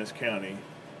officer in this county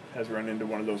has run into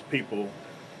one of those people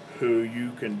who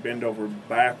you can bend over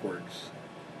backwards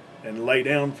and lay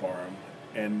down for them,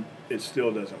 and it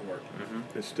still doesn't work.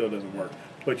 It still doesn't work.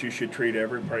 But you should treat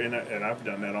every person, and I've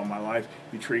done that all my life.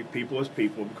 You treat people as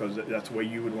people because that's the way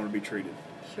you would want to be treated.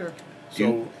 Sure.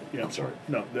 So, I'm sorry.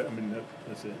 No,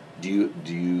 that's it. Do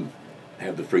you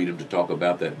have the freedom to talk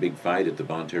about that big fight at the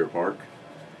Bonne Terre Park?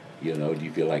 Do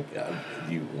you feel like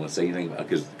do you want to say anything about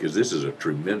because this is a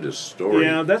tremendous story.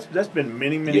 Yeah, that's been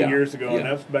many Yeah, years ago, and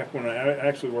yeah. that's back when I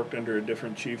actually worked under a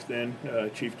different chief then,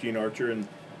 Chief Gene Archer, and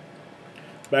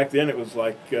back then it was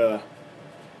like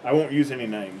I won't use any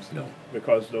names, No.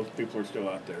 because those people are still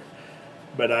out there.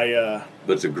 But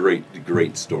But it's a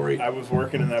great story. I was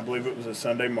working, and I believe it was a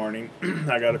Sunday morning.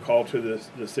 I got a call to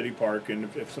the city park, and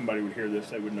if somebody would hear this,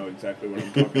 they would know exactly what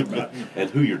I'm talking about. And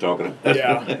who you're talking about.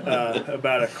 Yeah,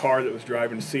 about a car that was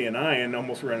driving CNI and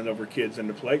almost running over kids in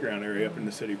the playground area up in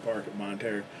the city park at Bonne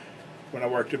Terre. When I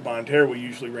worked at Bonne Terre, we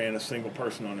usually ran a single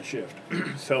person on a shift.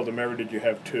 Seldom ever did you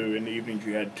have two. In the evenings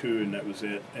you had two, and that was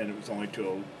it. And it was only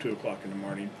till 2 o'clock in the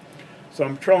morning. So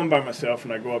I'm patrolling by myself,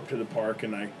 and I go up to the park,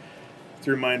 and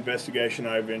through my investigation,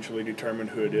 I eventually determined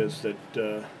who it is that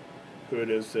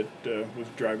was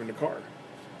driving the car.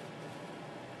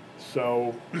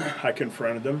 So I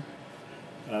confronted them.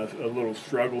 A little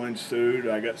struggle ensued.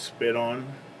 I got spit on,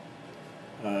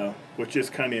 which is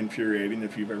kind of infuriating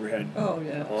if you've ever had Oh,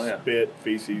 yeah. Oh yeah. spit,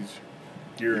 feces,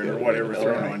 urine, or Yeah, whatever yeah,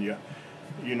 thrown right. on you.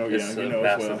 It's you a know as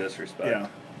massive well. disrespect. Yeah.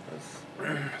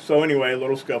 That's- So anyway, a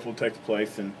little scuffle takes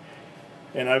place, and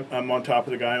I'm on top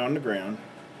of the guy on the ground,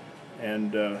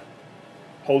 and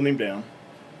holding him down.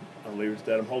 I'll leave it at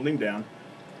that. I'm holding him down.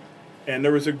 And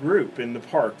there was a group in the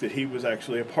park that he was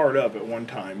actually a part of at one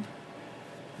time,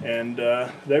 And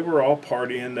they were all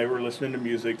partying. They were listening to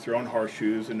music, throwing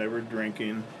horseshoes, and they were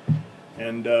drinking.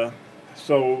 And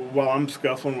so while I'm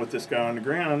scuffling with this guy on the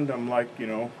ground, I'm like,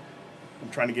 I'm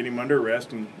trying to get him under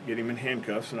arrest and get him in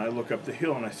handcuffs. And I look up the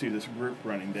hill and I see this group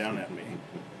running down at me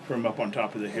from up on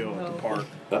top of the hill at the park.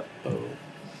 Uh-oh.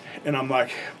 And I'm like,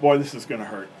 boy, this is going to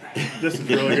hurt. This is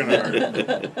really going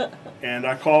to hurt. And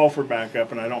I call for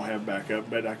backup, and I don't have backup,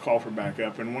 but I call for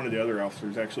backup. And one of the other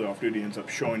officers, actually off duty, ends up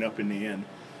showing up in the end.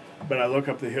 But I look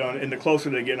up the hill, and the closer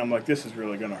they get, I'm like, this is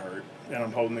really going to hurt. And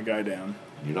I'm holding the guy down.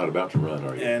 You're not about to run,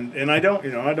 are you? And I don't,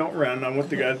 I don't run. I'm with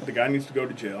the guy. The guy needs to go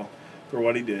to jail for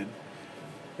what he did.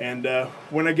 And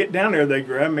when I get down there, they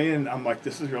grab me, and I'm like,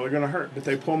 this is really going to hurt. But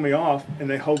they pull me off, and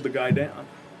they hold the guy down,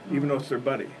 even though it's their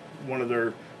buddy, one of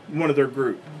their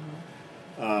group.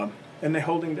 And they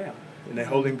hold him down. And they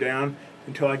hold him down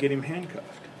until I get him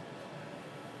handcuffed.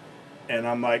 And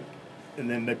I'm like, and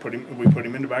then we put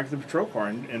him in the back of the patrol car,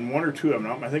 and one or two of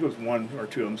them, I think it was one or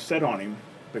two of them, set on him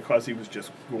because he was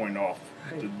just going off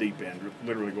the deep end,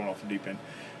 literally going off the deep end.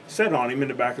 Set on him in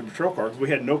the back of the patrol car because we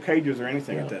had no cages or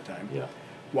anything at that time. Yeah.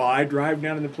 While I drive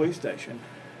down to the police station,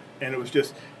 and it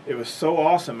was so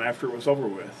awesome after it was over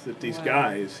with that these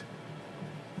guys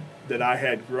that I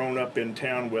had grown up in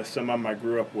town with, some of them I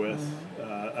grew up with,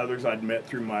 others I'd met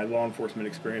through my law enforcement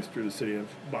experience through the city of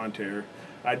Bonne Terre.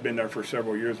 I'd been there for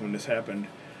several years when this happened.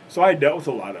 So I dealt with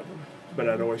a lot of them, but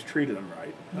I'd always treated them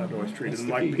right. I'd always treated them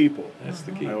like people. That's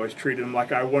the key. I always treated them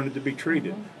like I wanted to be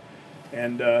treated.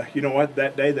 And you know what?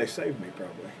 That day they saved me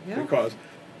probably because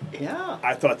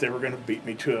I thought they were going to beat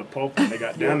me to a pulp when they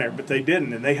got down there, but they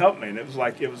didn't, and they helped me. And it was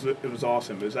like it was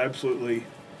awesome. It was absolutely.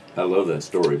 I love that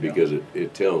story because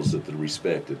it tells that the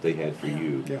respect that they had for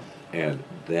you. Yeah. And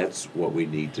that's what we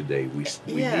need today. We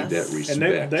need that respect.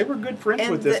 And they were good friends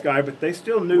And with this guy, but they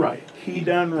still knew he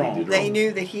done wrong. did They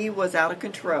knew that he was out of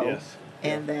control. Yes.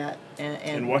 And that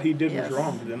And what he did was yes.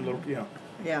 wrong to them little,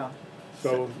 Yeah.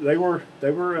 So they were.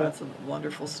 That's a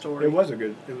wonderful story. It was a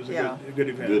good Yeah. good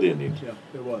event. Good ending. Yeah,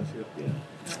 it was. Yeah.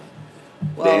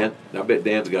 Well, Dan, I bet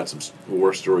Dan's got some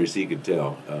war stories he could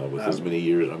tell with as many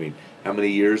years. I mean, how many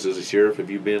years as a sheriff have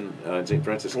you been in St.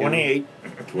 Francis County?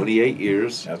 28. 28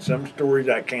 years. Now, some stories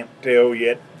I can't tell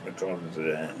yet because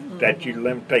statute of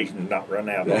limitations not run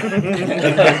out.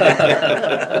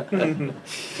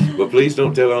 But please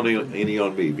don't tell any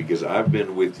on me because I've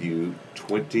been with you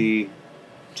 23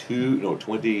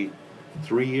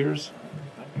 years.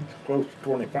 It's close to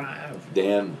 25.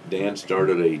 Dan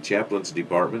started a chaplain's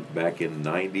department back in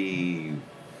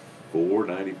 94,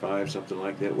 95, something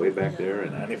like that, way back there.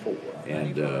 And 94.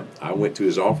 And I went to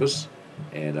his office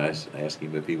and I asked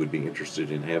him if he would be interested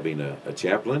in having a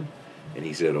chaplain. And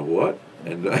he said, "A what?"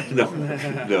 And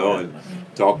no, and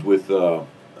talked with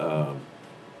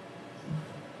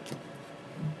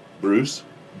Bruce,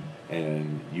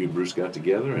 and you and Bruce got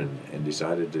together and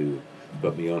decided to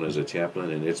put me on as a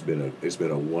chaplain, and it's been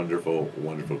a wonderful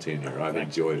tenure. I've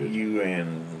enjoyed it. You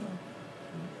and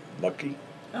Lucky?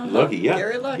 Lucky, yeah.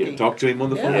 Gary Lucky. Yeah, talked to him on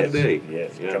the phone Yes. today.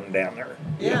 Yes, Yeah. come down there.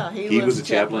 Yeah, He was a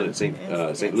chaplain at St.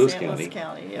 Louis County.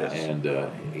 Yeah. And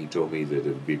he told me that it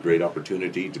would be a great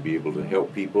opportunity to be able to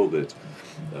help people that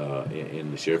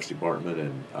in the sheriff's department,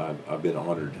 and I've been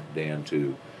honored, Dan,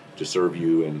 to serve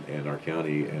you and our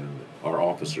county and our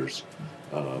officers.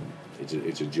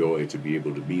 It's a joy to be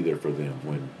able to be there for them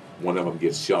when one of them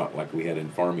gets shot, like we had in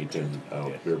Farmington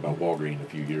here by Walgreen a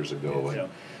few years ago, and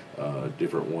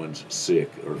different ones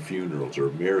sick, or funerals, or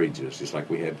marriages, just like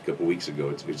we had a couple weeks ago.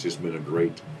 It's just been a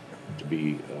great to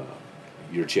be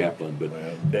your chaplain. But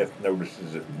Well, death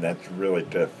notices, that's really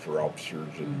tough for officers,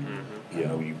 and you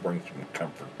know, you bring some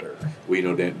comfort there. we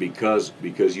know that because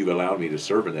you've allowed me to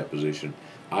serve in that position,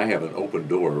 I have an open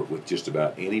door with just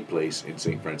about any place in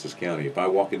St. Francis County. If I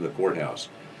walk in the courthouse,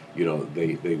 you know,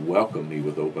 they welcome me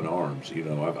with open arms. You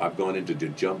know, I've gone into the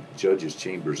judges'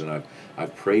 chambers and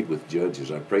I've prayed with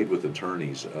judges. I've prayed with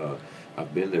attorneys.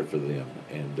 I've been there for them,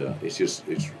 and it's just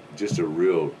a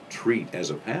real treat as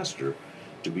a pastor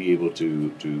to be able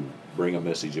to bring a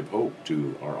message of hope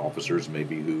to our officers,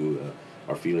 maybe who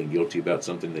are feeling guilty about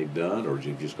something they've done, or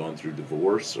have just gone through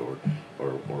divorce, or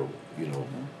you know.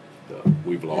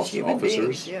 We've lost human officers.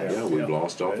 beings, yes. Yeah, we've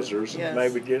lost officers. Yes.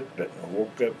 Maybe just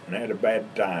woke up and had a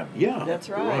bad time. Yeah, That's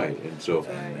right. And so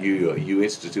That's right. you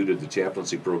instituted the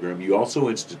chaplaincy program. You also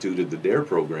instituted the DARE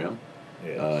program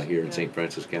Yes. here in St.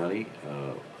 Francis County.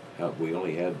 We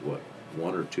only had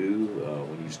one or two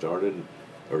when you started,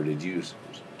 or did you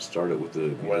start it with the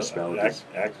Well, municipalities?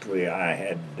 actually, I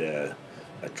had a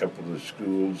couple of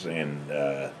schools, and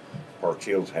Park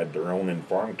Hills had their own, and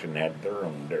Farmington had their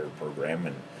own DARE program,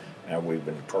 and now we've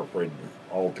incorporated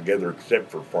all together except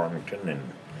for Farmington, and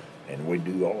and we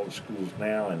do all the schools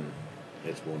now, and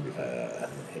That's wonderful.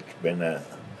 it's been a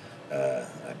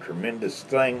tremendous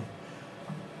thing.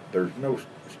 There's no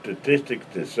statistics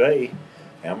to say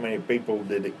how many people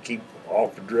did it keep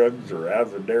off of drugs or out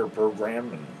of the DARE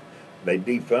program, and they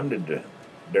defunded the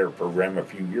DARE program a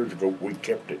few years ago. We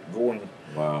kept it going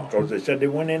Wow. because they said they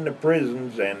went into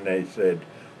prisons and they said,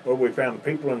 well, we found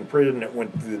people in prison that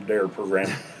went through the DARE program,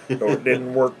 so it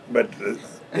didn't work. But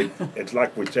it's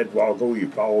like we said a while ago, you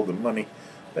follow the money.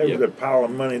 There was Yep. a pile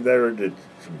of money there that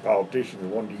some politicians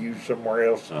wanted to use somewhere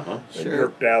else. Uh-huh. They Sure.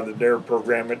 jerked out of the DARE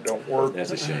program, it don't work.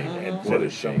 That's a shame. And What put a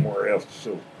it shame. somewhere else.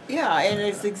 So, Yeah, and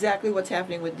it's exactly what's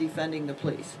happening with defunding the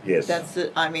police. yes, That's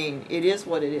it. I mean, it is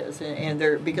what it is, and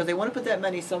they're because they want to put that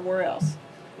money somewhere else,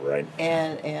 right.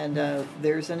 and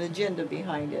there's an agenda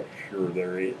behind it. Sure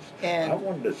there is. And- I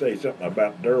wanted to say something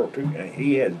about Darrell, too.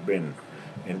 He has been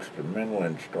instrumental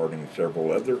in starting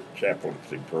several other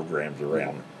chaplaincy programs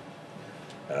around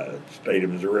state of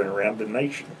Missouri and around the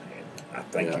nation. And I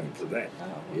thank Yeah. him for that.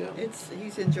 Oh, Yeah.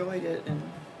 he's enjoyed it, and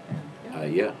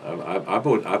Yeah,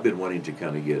 I've been wanting to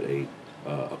kind of get a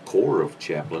core of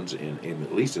chaplains in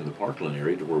at least in the Parkland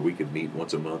area to where we could meet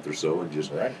once a month or so and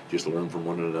just Right. learn from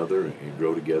one another and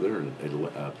grow together. And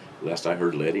last I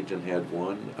heard, Leadington had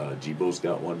one. Jibo's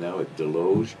got one now at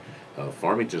Deloge.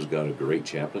 Farmington's got a great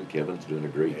chaplain. Kevin's doing a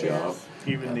great job.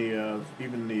 Even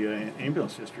the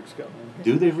ambulance district's got one.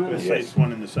 Do they It's, really? Yes. it's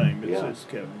one and the same. It's, Yeah. it's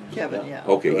Kevin. Kevin, yeah.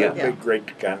 Okay, So yeah. that'd be great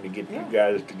to kind of get you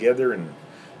guys together. And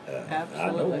I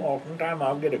Absolutely. know oftentimes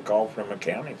I'll get a call from a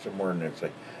county somewhere and they'll say,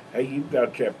 hey, you've got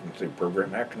a chaplaincy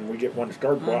program. How can we get one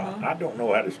started? Well, I don't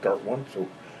know how to start one, so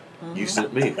You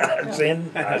sent me. I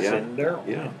send Yeah. Darrell.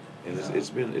 Yeah, and it's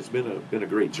been a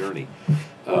great journey.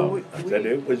 Well, I said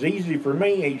it was easy for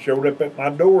me. He showed up at my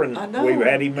door, and I know. we've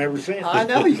had him ever since. I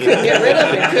know you couldn't get rid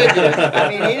of him, could you? I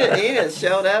mean, he just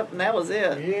showed up, and that was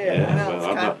it. Yeah. Well, it's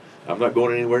Well, kind I'm not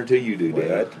going anywhere until you do, Well,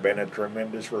 Dan. it's been a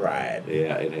tremendous ride.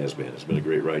 Yeah, it has been. It's been a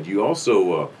great ride. You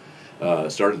also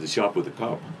started the shop with the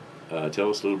cop. Tell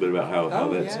us a little bit about how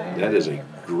Oh, that's yeah. that is a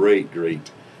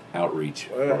great outreach.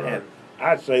 Well, for our- and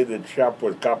I say that Shop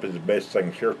with Cop is the best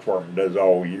thing Sheriff's Department does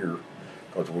all year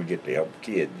because we get to help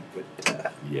kids.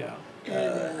 But yeah, it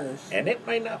is. and it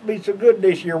may not be so good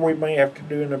this year. We may have to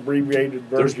do an abbreviated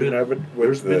there's version been of it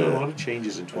there's with been a lot of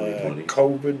changes in 2020.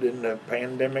 COVID and the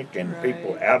pandemic and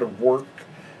people Right. out of work.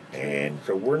 And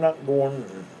so we're not going,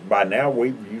 by now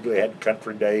we've usually had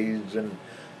country days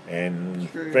and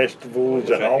True. festivals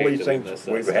Which and I all hate these that we things. miss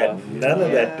that We've had stuff. none of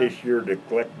Yeah. that this year to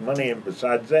collect money, and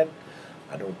besides that,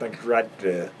 I don't think it's right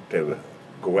to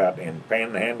go out and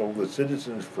panhandle the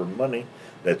citizens for money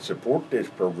that support this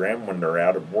program when they're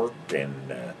out of work and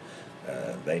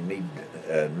they need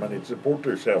money to support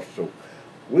themselves. So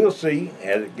we'll see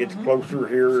as it gets closer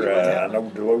See here. what I happens.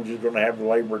 know Deloge is going to have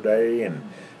Labor Day, and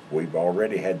we've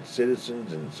already had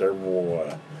citizens and several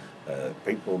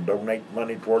people donate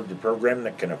money towards the program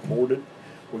that can afford it.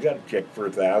 We got a check for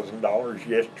 $1,000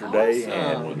 yesterday,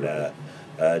 Awesome.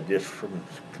 and just from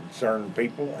concerned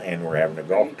people. And we're having a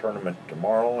golf tournament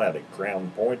tomorrow out at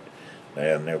Crown Point,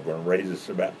 and they're going to raise us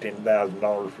about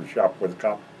 $10,000 for Shop with a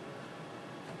Cop.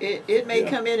 It may Yeah.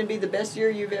 come in and be the best year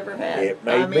you've ever had. It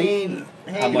may I mean,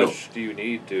 be. hey, How much do you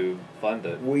need to fund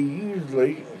it? We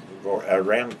usually go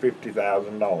around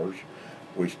 $50,000.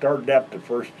 We started out the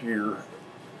first year,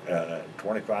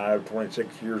 25,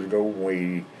 26 years ago.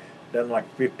 We done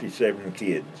like 57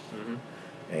 kids,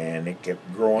 and it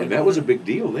kept growing. And that was a big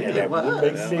deal then. And that was a was.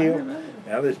 big Yeah. deal. I remember.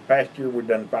 Now this past year we've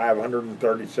done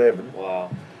 537.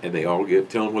 Wow. And they all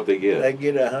tell them what they They get.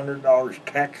 get $100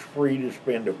 tax free to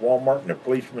spend at Walmart, and the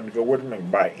policemen go with them and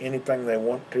buy anything they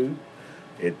want to.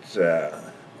 It's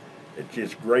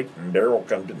just great, and Darrell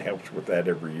comes and helps with that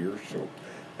every year. So,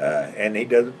 and he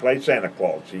doesn't play Santa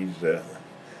Claus.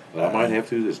 Well, I might have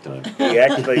to this time. He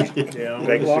actually Yeah, we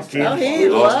takes the lost kids. Oh, he We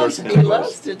lost our loves Santa he Claus.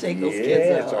 loves to take those kids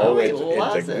Yes, out. oh, He it's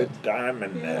loves a it. good time,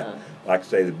 and Yeah. like I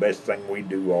say, the best thing we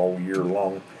do all year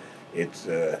long. It's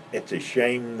a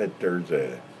shame that there's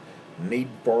a need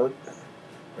for it,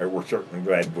 but we're certainly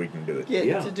glad we can do it. Get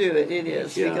Yeah. to do it. It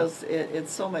is Yeah. because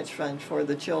it's so much fun for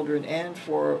the children and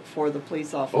for the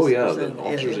police officers. Oh yeah, the and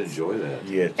officers it's- enjoy that.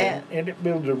 Yes, And- and it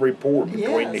builds a rapport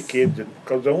between the Yes. kids,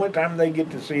 because the only time they get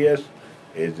to see us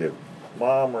is if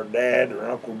Mom or Dad or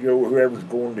Uncle Joe, whoever's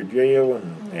going to jail,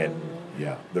 and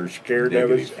Yeah. they're scared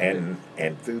of us. Negative.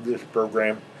 And through this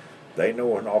program, they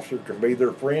know an officer can be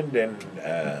their friend, and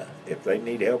if they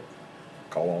need help,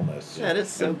 call on us. That is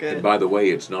so And good. by the way,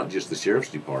 it's not just the sheriff's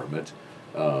department.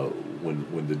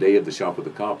 When the day of the shop with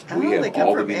the cop, Oh, we they have come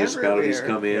all the from municipalities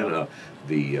everywhere. come in.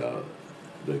 The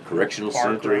the correctional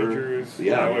Park center, rangers,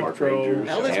 yeah, highway park patrol. rangers,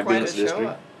 That was quite a ambulance show.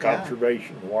 district.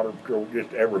 Conservation, water patrol,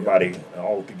 just everybody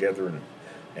all together,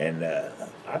 and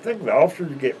I think the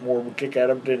officers get more of a kick out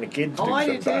of it than the kids Oh, do I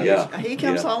do too. sometimes. Yeah. He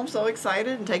comes Yeah. home so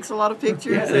excited and takes a lot of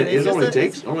pictures. Yeah, and it, it's it only just a-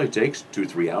 takes only takes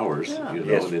 2-3 hours, Yeah. you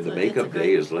know, Yes. and then the It's a makeup great-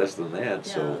 day is less than that.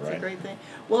 Yeah, So it's a Right. great thing.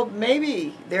 Well,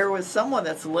 maybe there was someone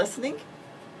that's listening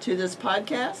to this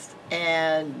podcast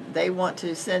and they want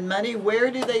to send money. Where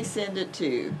do they send it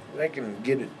to? They can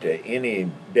get it to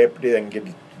any deputy. They can get it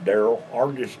to Daryl,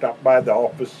 or just stop by the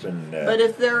office and. But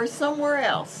if they're somewhere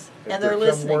else if and they're they're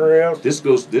listening, somewhere else,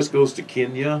 this goes to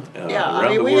Kenya, yeah, around I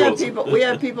mean the we world.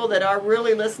 have people that are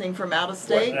really listening from out of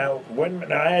state. Now, wait a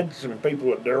minute. I had some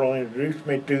people that Daryl introduced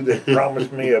me to that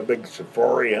promised me a big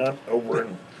safari hunt over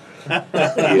in.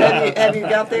 Have you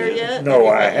got there yet? No,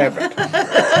 I haven't.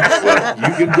 Well,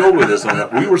 you can go with us on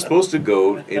that. We were supposed to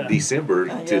go in December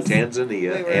to Yes. Tanzania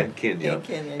We were and Kenya, in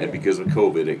Kenya, and yeah. because of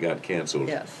COVID, it got canceled.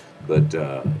 Yes. But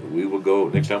we will go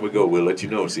next time we go. We'll let you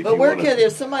know. See if But you where want could to.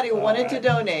 if somebody wanted to right.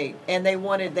 donate and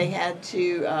they had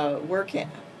to where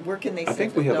can they I send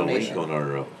think we the have a donation? link on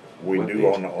our. We do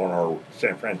webpage. on our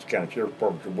San Francisco County Sheriff's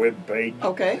Department's webpage,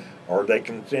 Okay. or they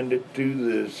can send it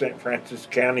to the St. Francis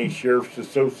County Sheriff's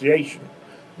Association,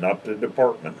 not the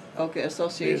department. Okay. The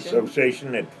Association.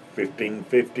 association at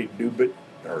 1550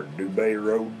 Dubay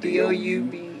Road,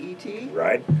 DOUBET.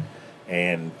 right?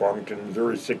 And Farmington,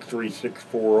 Missouri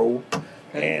 63640.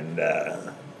 Okay. And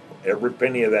every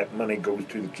penny of that money goes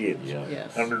to the kids. Yeah.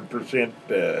 Yes. 100%.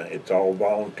 It's all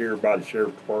volunteer by the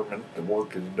sheriff's department. The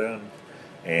work is done,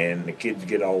 and the kids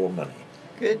get all the money.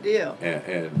 Good deal.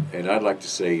 And I'd like to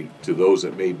say to those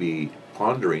that may be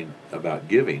pondering about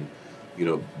giving, you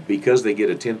know, because they get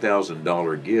a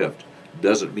 $10,000 gift,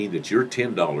 doesn't mean that your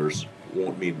 $10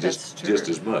 won't mean That's just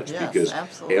true. as much, Yes, because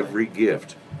absolutely. every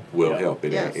gift will Yeah. help.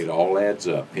 Yes. It all adds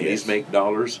up. Pennies Yes. make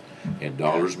dollars, and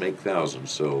dollars Yes. make thousands.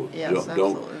 So Yes, don't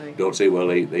absolutely. say, well,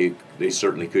 they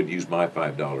certainly could use my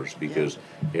 $5, because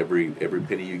every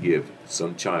penny you give,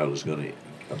 some child is going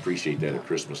to appreciate that at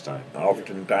Christmas time.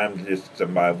 Oftentimes, just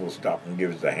somebody will stop and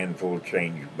give us a handful of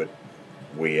change, but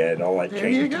we add all that There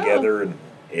you change go. together, and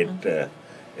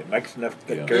it makes enough to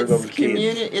take Yeah. care of those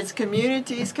kids. It's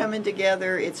communities coming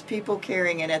together. It's people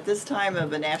caring, and at this time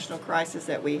of a national crisis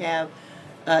that we have,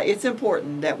 it's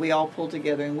important that we all pull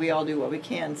together and we all do what we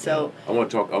can. So, I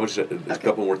want to say there's a Okay.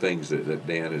 couple more things that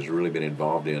Dan has really been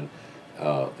involved in,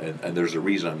 and there's a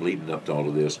reason I'm leading up to all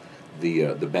of this.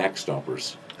 The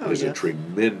Backstoppers Oh, is a yes.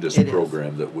 tremendous It is.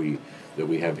 program that we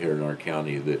have here in our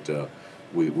county that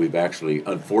we've actually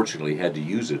unfortunately had to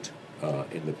use it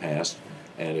in the past.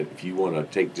 And if you want to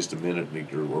take just a minute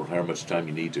or how much time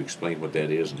you need to explain what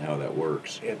that is and how that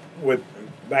works. With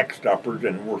Backstoppers,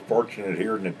 and we're fortunate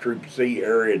here in the Troop C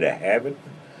area to have it,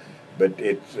 but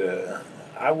it's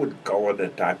I would call it a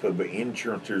type of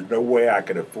insurance. There's no way I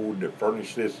could afford to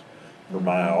furnish this for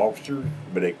my officers,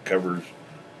 but it covers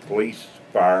police,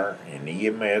 fire, and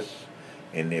EMS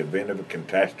in the event of a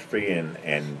catastrophe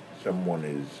and someone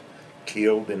is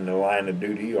killed in the line of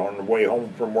duty, on the way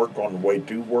home from work, on the way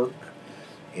to work.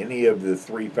 Any of the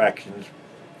three factions,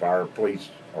 fire, police,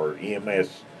 or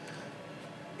EMS,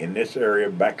 in this area,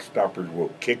 Backstoppers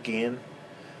will kick in.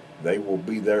 They will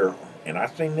be there. And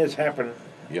I've seen this happen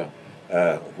Yeah.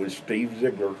 with Steve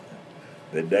Ziegler.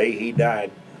 The day he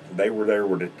died, they were there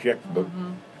with a checkbook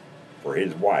for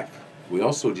his wife. We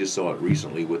also just saw it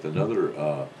recently with another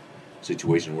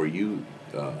situation where you,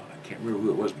 I can't remember who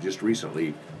it was, but just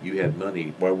recently you had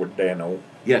money. Well, with Dan O.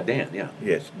 Yeah, Dan, yeah.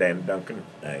 Yes, Dan Duncan,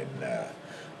 and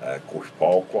of course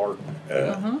Paul Clark.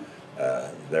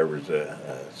 There was a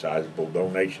sizable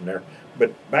donation there,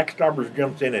 but Backstoppers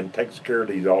jumps in and takes care of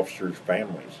these officers'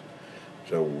 families.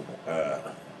 So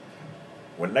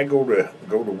when they go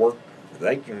to work,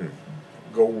 they can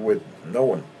go with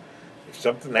knowing if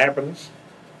something happens,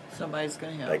 somebody's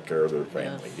going to help. take care of their Yes.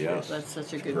 families. Yes. That's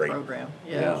such a It's good great. program.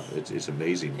 Yeah, Yes. it's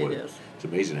amazing It what is. it's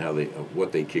amazing how they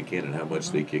what they kick in and how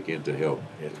much they kick in to help.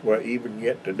 Yes, well, even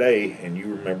yet today, and you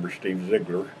remember Steve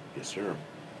Ziegler, Yes, sir.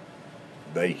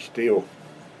 they still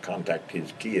contact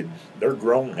his kids. They're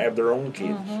grown, have their own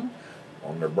kids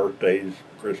on their birthdays,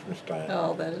 Christmas time.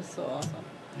 Oh, that is so awesome.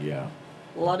 Yeah,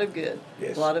 A lot of good.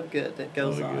 Yes. A lot of good that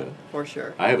goes Lot of on good. for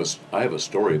sure. I have a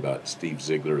story about Steve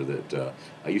Ziegler that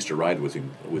I used to ride with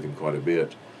him quite a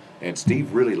bit, and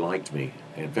Steve really liked me.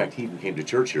 In fact, he even came to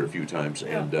church here a few times,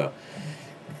 and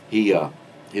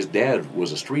his dad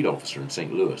was a street officer in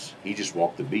St. Louis. He just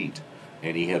walked the beat,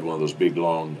 and he had one of those big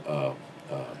long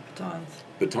Tons.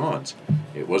 batons.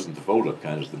 It wasn't the fold-up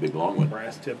kind; it's the big long one.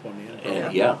 Brass tip on the end.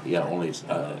 And yeah. Only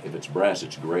if it's brass,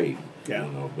 it's great. Yeah.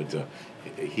 You know, but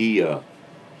he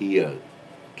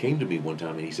came to me one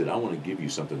time and he said, "I want to give you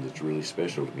something that's really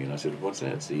special to me." And I said, "What's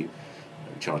that, Steve?"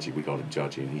 Chachi, we called him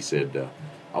Chachi, and he said,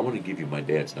 "I want to give you my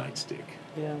dad's nightstick."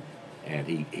 Yeah. And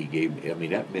he gave me, I mean,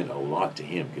 that meant a lot to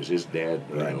him because his dad,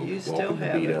 Right. You still walking the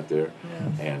have beat it. out there.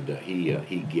 Yeah. And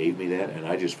he gave me that, and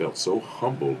I just felt so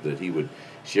humbled that he would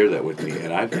share that with me.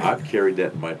 And I've carried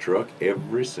that in my truck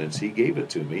ever since he gave it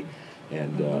to me.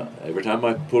 And every time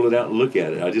I pull it out and look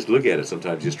at it, I just look at it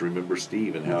sometimes just to remember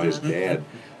Steve and how his dad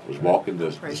was walking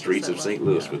the Precious streets that of was. St.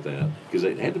 Louis Yeah. with that. Because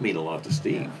it had to mean a lot to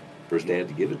Steve Yeah. for his dad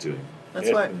to give it to him. That's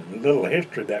Just what. a little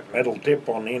history, that metal tip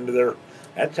on the end of their,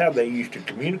 that's how they used to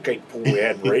communicate before we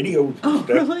had radios and Oh, stuff.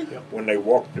 really? When they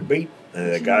walked the beat,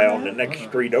 the you guy know on the that? next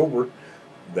street over,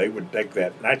 they would take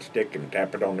that nightstick and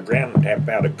tap it on the ground and tap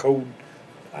out a code.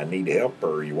 I need help,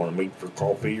 or you want to meet for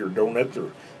coffee or donuts,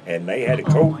 or and they had a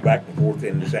Oh, code my back and forth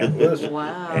in St. Louis.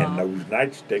 Wow. And those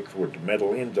nightsticks with the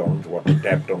metal ends on is what they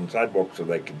tapped on the sidewalk so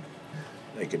they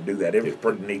could do that. It was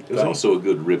pretty neat. It was thing. also a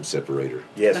good rib separator.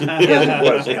 Yes, yes,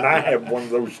 it was. And I have one of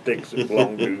those sticks that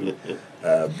belonged to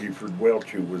Buford Welch,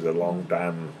 who was a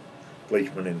long-time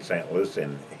policeman in St. Louis,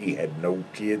 and he had no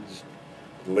kids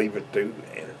to leave it to.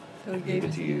 And So he Give gave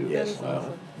it to you. Yes. That is Wow.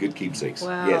 awesome. Good keepsakes.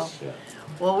 Wow. yes, Yeah.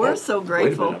 Well, we're Oh, so wait a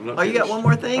grateful. minute, I'm not Oh, you got finished. one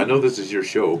more thing? I know this is your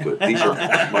show, but these are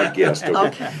my guests.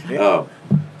 Okay. Okay.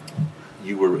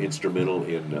 You were instrumental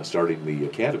in starting the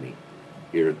academy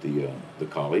here at the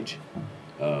college.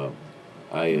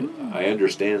 I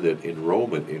understand that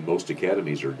enrollment in most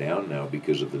academies are down now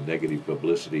because of the negative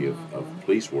publicity of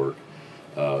police work.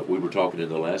 We were talking in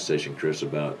the last session, Chris,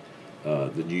 about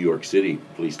the New York City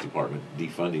Police Department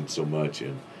defunding so much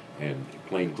and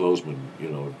plainclothesmen,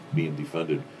 being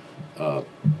defunded.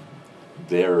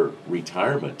 Their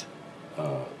retirement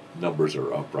numbers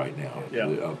are up right now.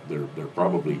 Yeah. They're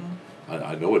probably.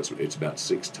 I know it's about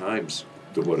 6 times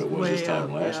to what it was Way this time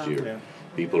up, last yeah. year. Yeah.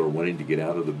 People are wanting to get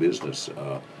out of the business,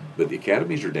 but the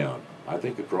academies are down. I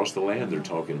think across the land they're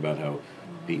talking about how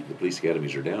the police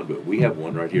academies are down. But we have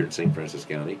one right here in St. Francis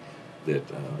County that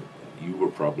you were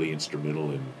probably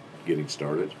instrumental in getting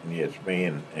started. yes, me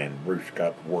and Bruce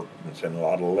got work and sent a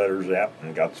lot of letters out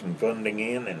and got some funding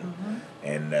in,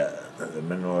 and the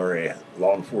Mineral Area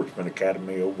Law Enforcement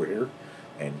Academy over here.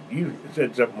 And you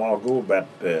said something a while ago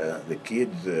about the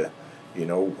kids.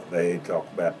 They talk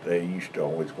about they used to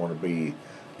always want to be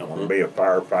a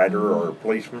firefighter or a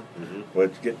policeman. Well,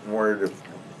 it's getting where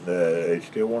they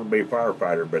still want to be a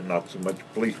firefighter, but not so much a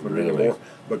policeman Really? anymore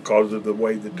because of the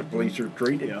way that the police are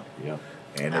treated. Yeah. Yeah.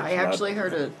 And I it's not- actually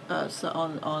heard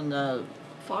on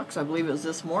Fox, I believe it was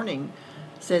this morning,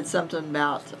 said something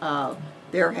about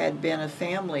there had been a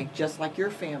family just like your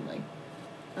family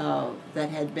that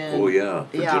had been Oh yeah,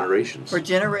 for generations. for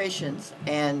generations,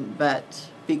 but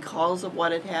because of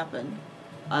what had happened,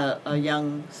 a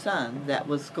young son that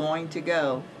was going to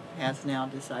go has now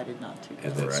decided not to go,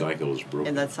 and that Right. cycle is broken.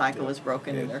 and that cycle is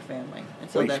broken in Yes. their family, and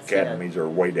so police that's sad. academies are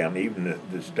way down. Even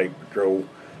the state patrol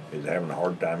is having a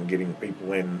hard time getting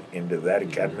people into that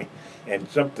academy. And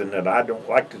something that I don't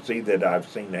like to see that I've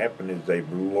seen happen is they've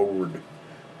lowered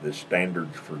the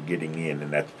standards for getting in,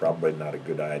 and that's probably not a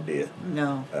good idea.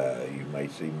 No, You may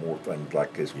see more things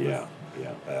like this with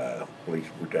yeah. police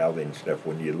brutality and stuff.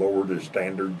 When you lower the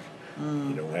standards,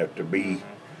 you don't have to be.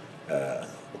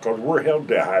 Because we're held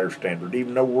to a higher standard,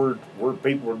 even though we're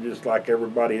people just like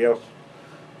everybody else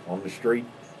on the street.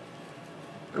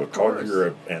 Of Because course.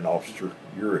 you're an officer,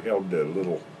 you're held to a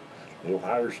little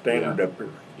higher standard Yeah. up here.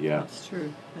 Yeah. that's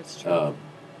true. That's true.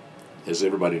 As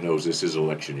everybody knows, this is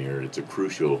election year. It's a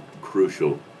crucial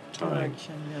time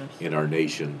Election, yes. in our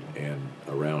nation and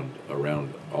around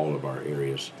all of our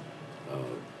areas.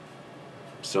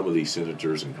 Some of these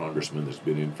senators and congressmen that's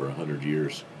been in for 100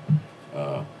 years,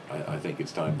 I think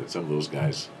it's time that some of those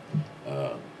guys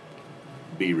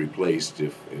be replaced.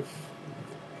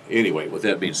 Anyway, with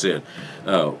that being said,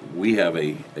 we have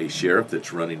a sheriff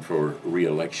that's running for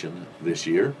re-election this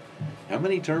year. How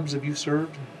many terms have you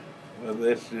served? Well,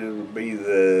 this will be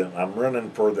I'm running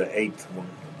for the 8th one.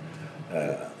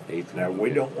 Eighth Now, one, we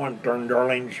okay. don't want to turn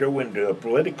Darlene's show into a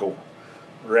political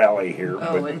rally here,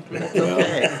 Oh, but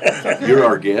it's okay. You're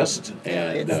our guest,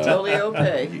 and It's totally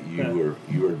okay. you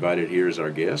were invited here as our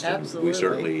guest, and Absolutely. we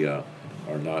certainly are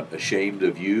not ashamed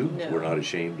of you. No. We're not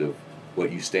ashamed of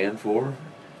what you stand for,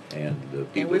 and the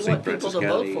And people we of St. want people Francis to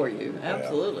County. vote for you.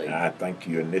 Absolutely. I thank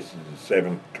you, and this is the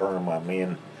 7th term I'm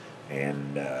in,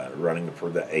 and running for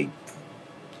the 8th.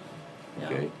 Yeah.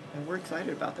 Okay. And we're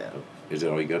excited about that. Is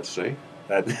that all you got to say?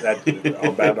 That's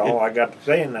about all I got to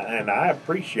say, and I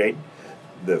appreciate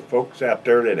the folks out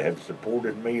there that have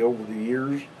supported me over the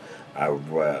years. I've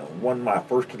won my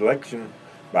first election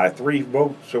by 3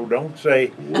 votes. So don't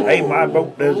say, hey, my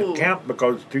vote doesn't Ooh. count,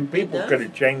 because 2 people does. could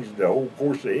have changed the whole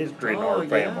course of history in Oh, our yeah.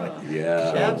 family.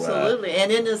 Yeah. So, Absolutely.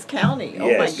 And in this county. Oh,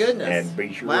 yes, my goodness. and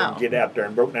be sure Wow. to get out there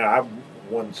and vote. Now, I've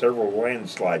won several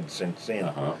landslides since then,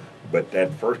 Uh-huh. but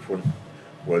that first one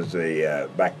was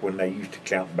back when they used to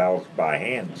count ballots by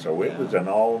hand. So it was an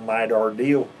all-night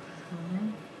ordeal.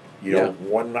 You know,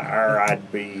 1 hour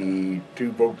I'd be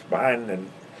 2 votes behind,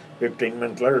 and 15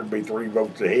 minutes later it'd be 3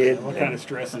 votes ahead. What and- kind of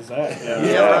stress is that?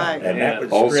 Yeah, right. And that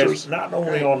was Ulcers. stress not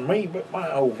only Right. on me, but my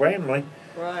whole family,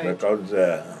 Right. because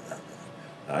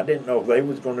I didn't know if they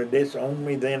was going to disown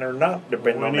me then or not,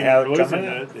 depending When on he how was it come losing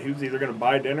out. it, he was either going to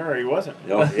buy dinner or he wasn't.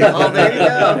 Oh, Oh, there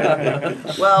you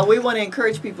go. Well, we want to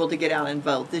encourage people to get out and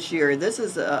vote this year. This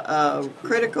is a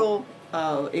critical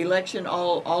election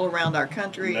all around our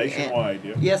country. Nationwide,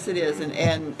 yeah. Yes, it is.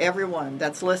 And everyone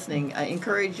that's listening,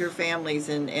 encourage your families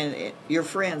and your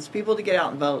friends, people to get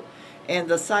out and vote. And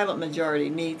the silent majority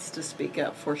needs to speak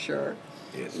up for sure.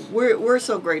 Yes. We're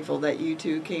so grateful that you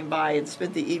two came by and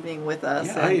spent the evening with us.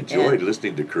 Yeah, I enjoyed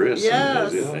listening to Chris.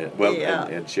 Yes.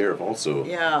 And Sheriff also.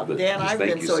 Yeah, But Dan, just I've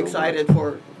thank been you so much. excited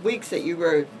for weeks that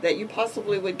you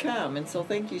possibly would come, and so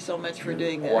thank you so much for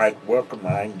doing this. Quite welcome.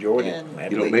 I enjoyed it. And-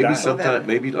 Had You a know, big maybe time. sometime,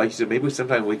 maybe like you said, maybe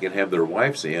sometime we can have their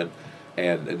wives in,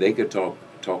 and they could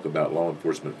talk about law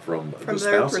enforcement from From the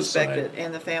their spouse's perspective side.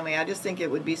 and the family, I just think it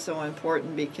would be so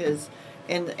important because,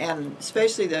 and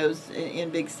especially those in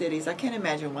big cities, I can't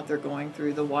imagine what they're going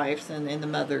through, the wives and the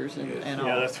mothers and all.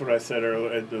 Yeah, that's what I said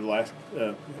earlier at the last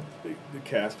the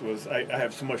cast was I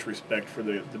have so much respect for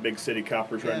the big city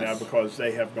coppers right now Yes. because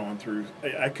they have gone through.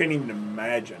 I couldn't even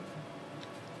imagine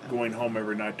going home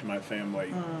every night to my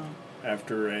family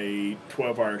after a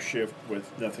 12-hour shift with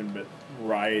nothing but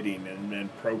rioting and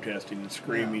protesting and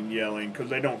screaming, yelling, because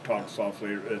they don't talk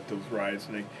softly at those riots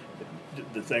and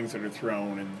the things that are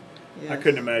thrown. And I Yes.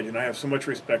 couldn't imagine. I have so much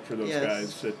respect for those Yes.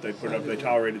 guys that they put up. They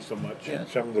tolerated so much. Yeah. And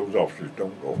some of those officers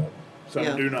don't go home. Some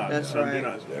Yeah, do not. that's Some do right.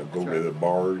 not. They'll go That's to the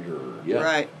bars Yeah.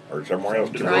 Right. or somewhere else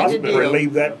to Trying to deal.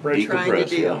 relieve that pressure. Trying to Decompress,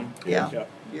 deal. Yeah. Yep.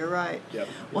 You're right. Yep.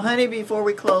 Well, honey, before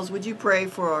we close, would you pray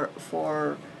for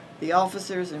the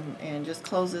officers and just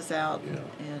close this out? Yeah.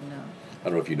 And I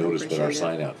don't know if you noticed, but our Appreciate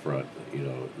it. sign out front,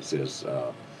 it says,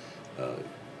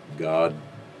 God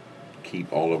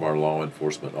keep all of our law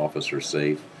enforcement officers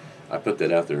safe. I put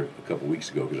that out there a couple weeks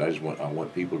ago because I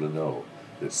want people to know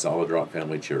that Solid Rock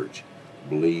Family Church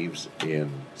believes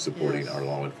in supporting Yes. our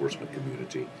law enforcement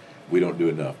community. We don't do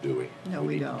enough, do we? no,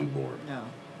 we need don't. to do more. No.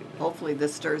 Hopefully,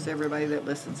 this stirs everybody that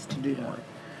listens to do more.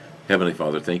 Heavenly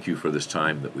Father, thank you for this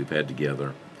time that we've had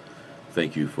together.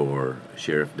 Thank you for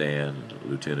Sheriff Dan,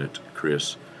 Lieutenant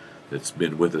Chris, that's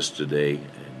been with us today,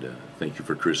 and thank you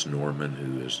for Chris Norman,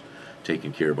 who has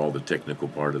taken care of all the technical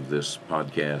part of this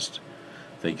podcast.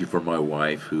 Thank you for my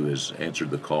wife, who has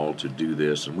answered the call to do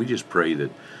this, and we just pray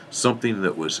that something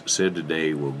that was said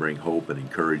today will bring hope and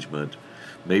encouragement,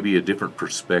 maybe a different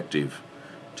perspective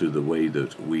to the way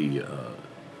that we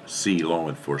see law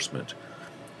enforcement.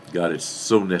 God, it's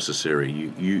so necessary.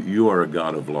 You are a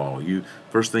God of law.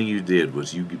 First thing you did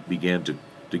was you began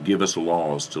to give us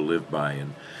laws to live by,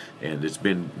 and it's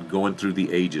been going through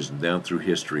the ages and down through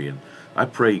history. And I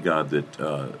pray, God,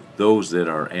 that those that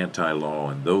are anti-law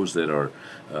and those that are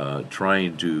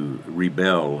trying to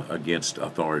rebel against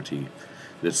authority,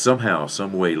 that somehow,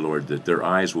 some way, Lord, that their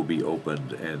eyes will be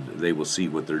opened and they will see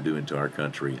what they're doing to our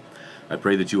country. I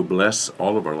pray that you will bless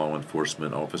all of our law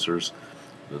enforcement officers,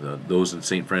 those in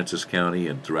St. Francis County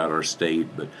and throughout our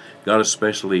state, but God,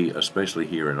 especially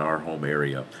here in our home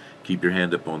area, keep your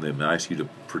hand upon them. I ask you to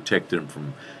protect them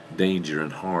from danger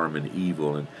and harm and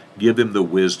evil, and give them the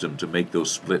wisdom to make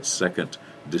those split-second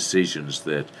decisions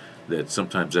that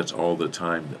sometimes that's all the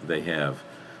time that they have.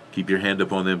 Keep your hand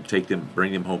upon them,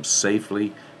 bring them home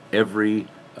safely. At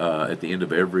the end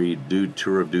of every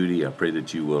tour of duty, I pray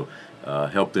that you will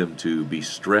help them to be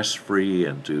stress-free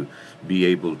and to be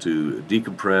able to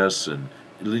decompress and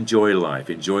enjoy life,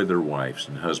 enjoy their wives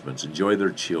and husbands, enjoy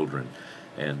their children.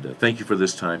 And thank you for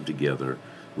this time together.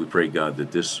 We pray, God,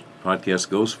 that this podcast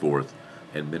goes forth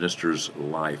and ministers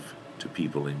life to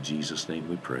people. In Jesus' name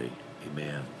we pray.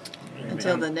 Amen.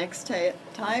 Until the next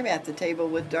time at the table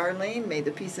with Darlene, may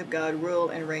the peace of God rule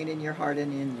and reign in your heart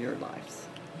and in your lives.